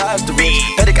big, don't size the bitch.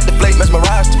 Petty got the plate,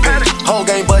 mesmerize the bitch. Whole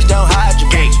game bust down, hide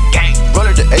your bitch.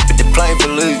 Roller the 850 plane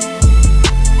for leave.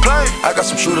 I got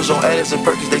some shooters on ads and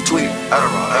Perkins, they tweet.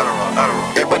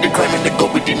 Adderall. Everybody claiming they go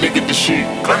with these niggas the shit.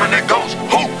 Claiming that ghost.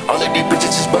 All of these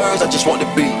bitches is birds, I just want to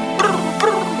be.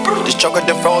 This choker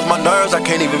that froze my nerves, I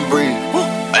can't even breathe.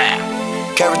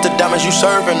 Carrots the diamonds you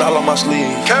serving all on my sleeve.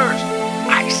 Carrots,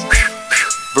 ice.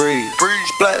 Breathe.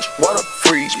 Splash, water,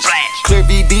 freeze. Clear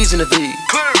VVs in the V.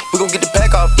 We gon' get the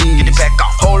pack off these.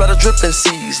 Whole lot of drippin'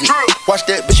 season. Watch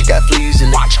that bitch, you got fleas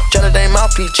in it. Johnny Dame, my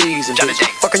peaches and bitch.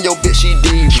 Fucking your bitch, she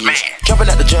devious. Jumping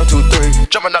out the jump 2-3.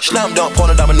 Slam dunk,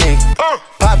 point a Dominique.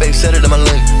 Pie bake, set it in my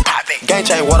lane. Gang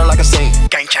chain, water like a sink.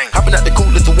 Hopping out the coupe,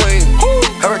 lift the wing.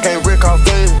 Hurricane, Rick off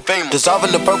fame.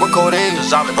 Dissolving the purple codeine.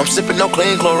 I'm sipping no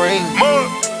clean chlorine.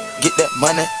 Get that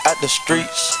money out the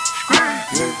streets.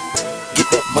 Get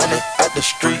that money out the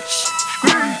streets.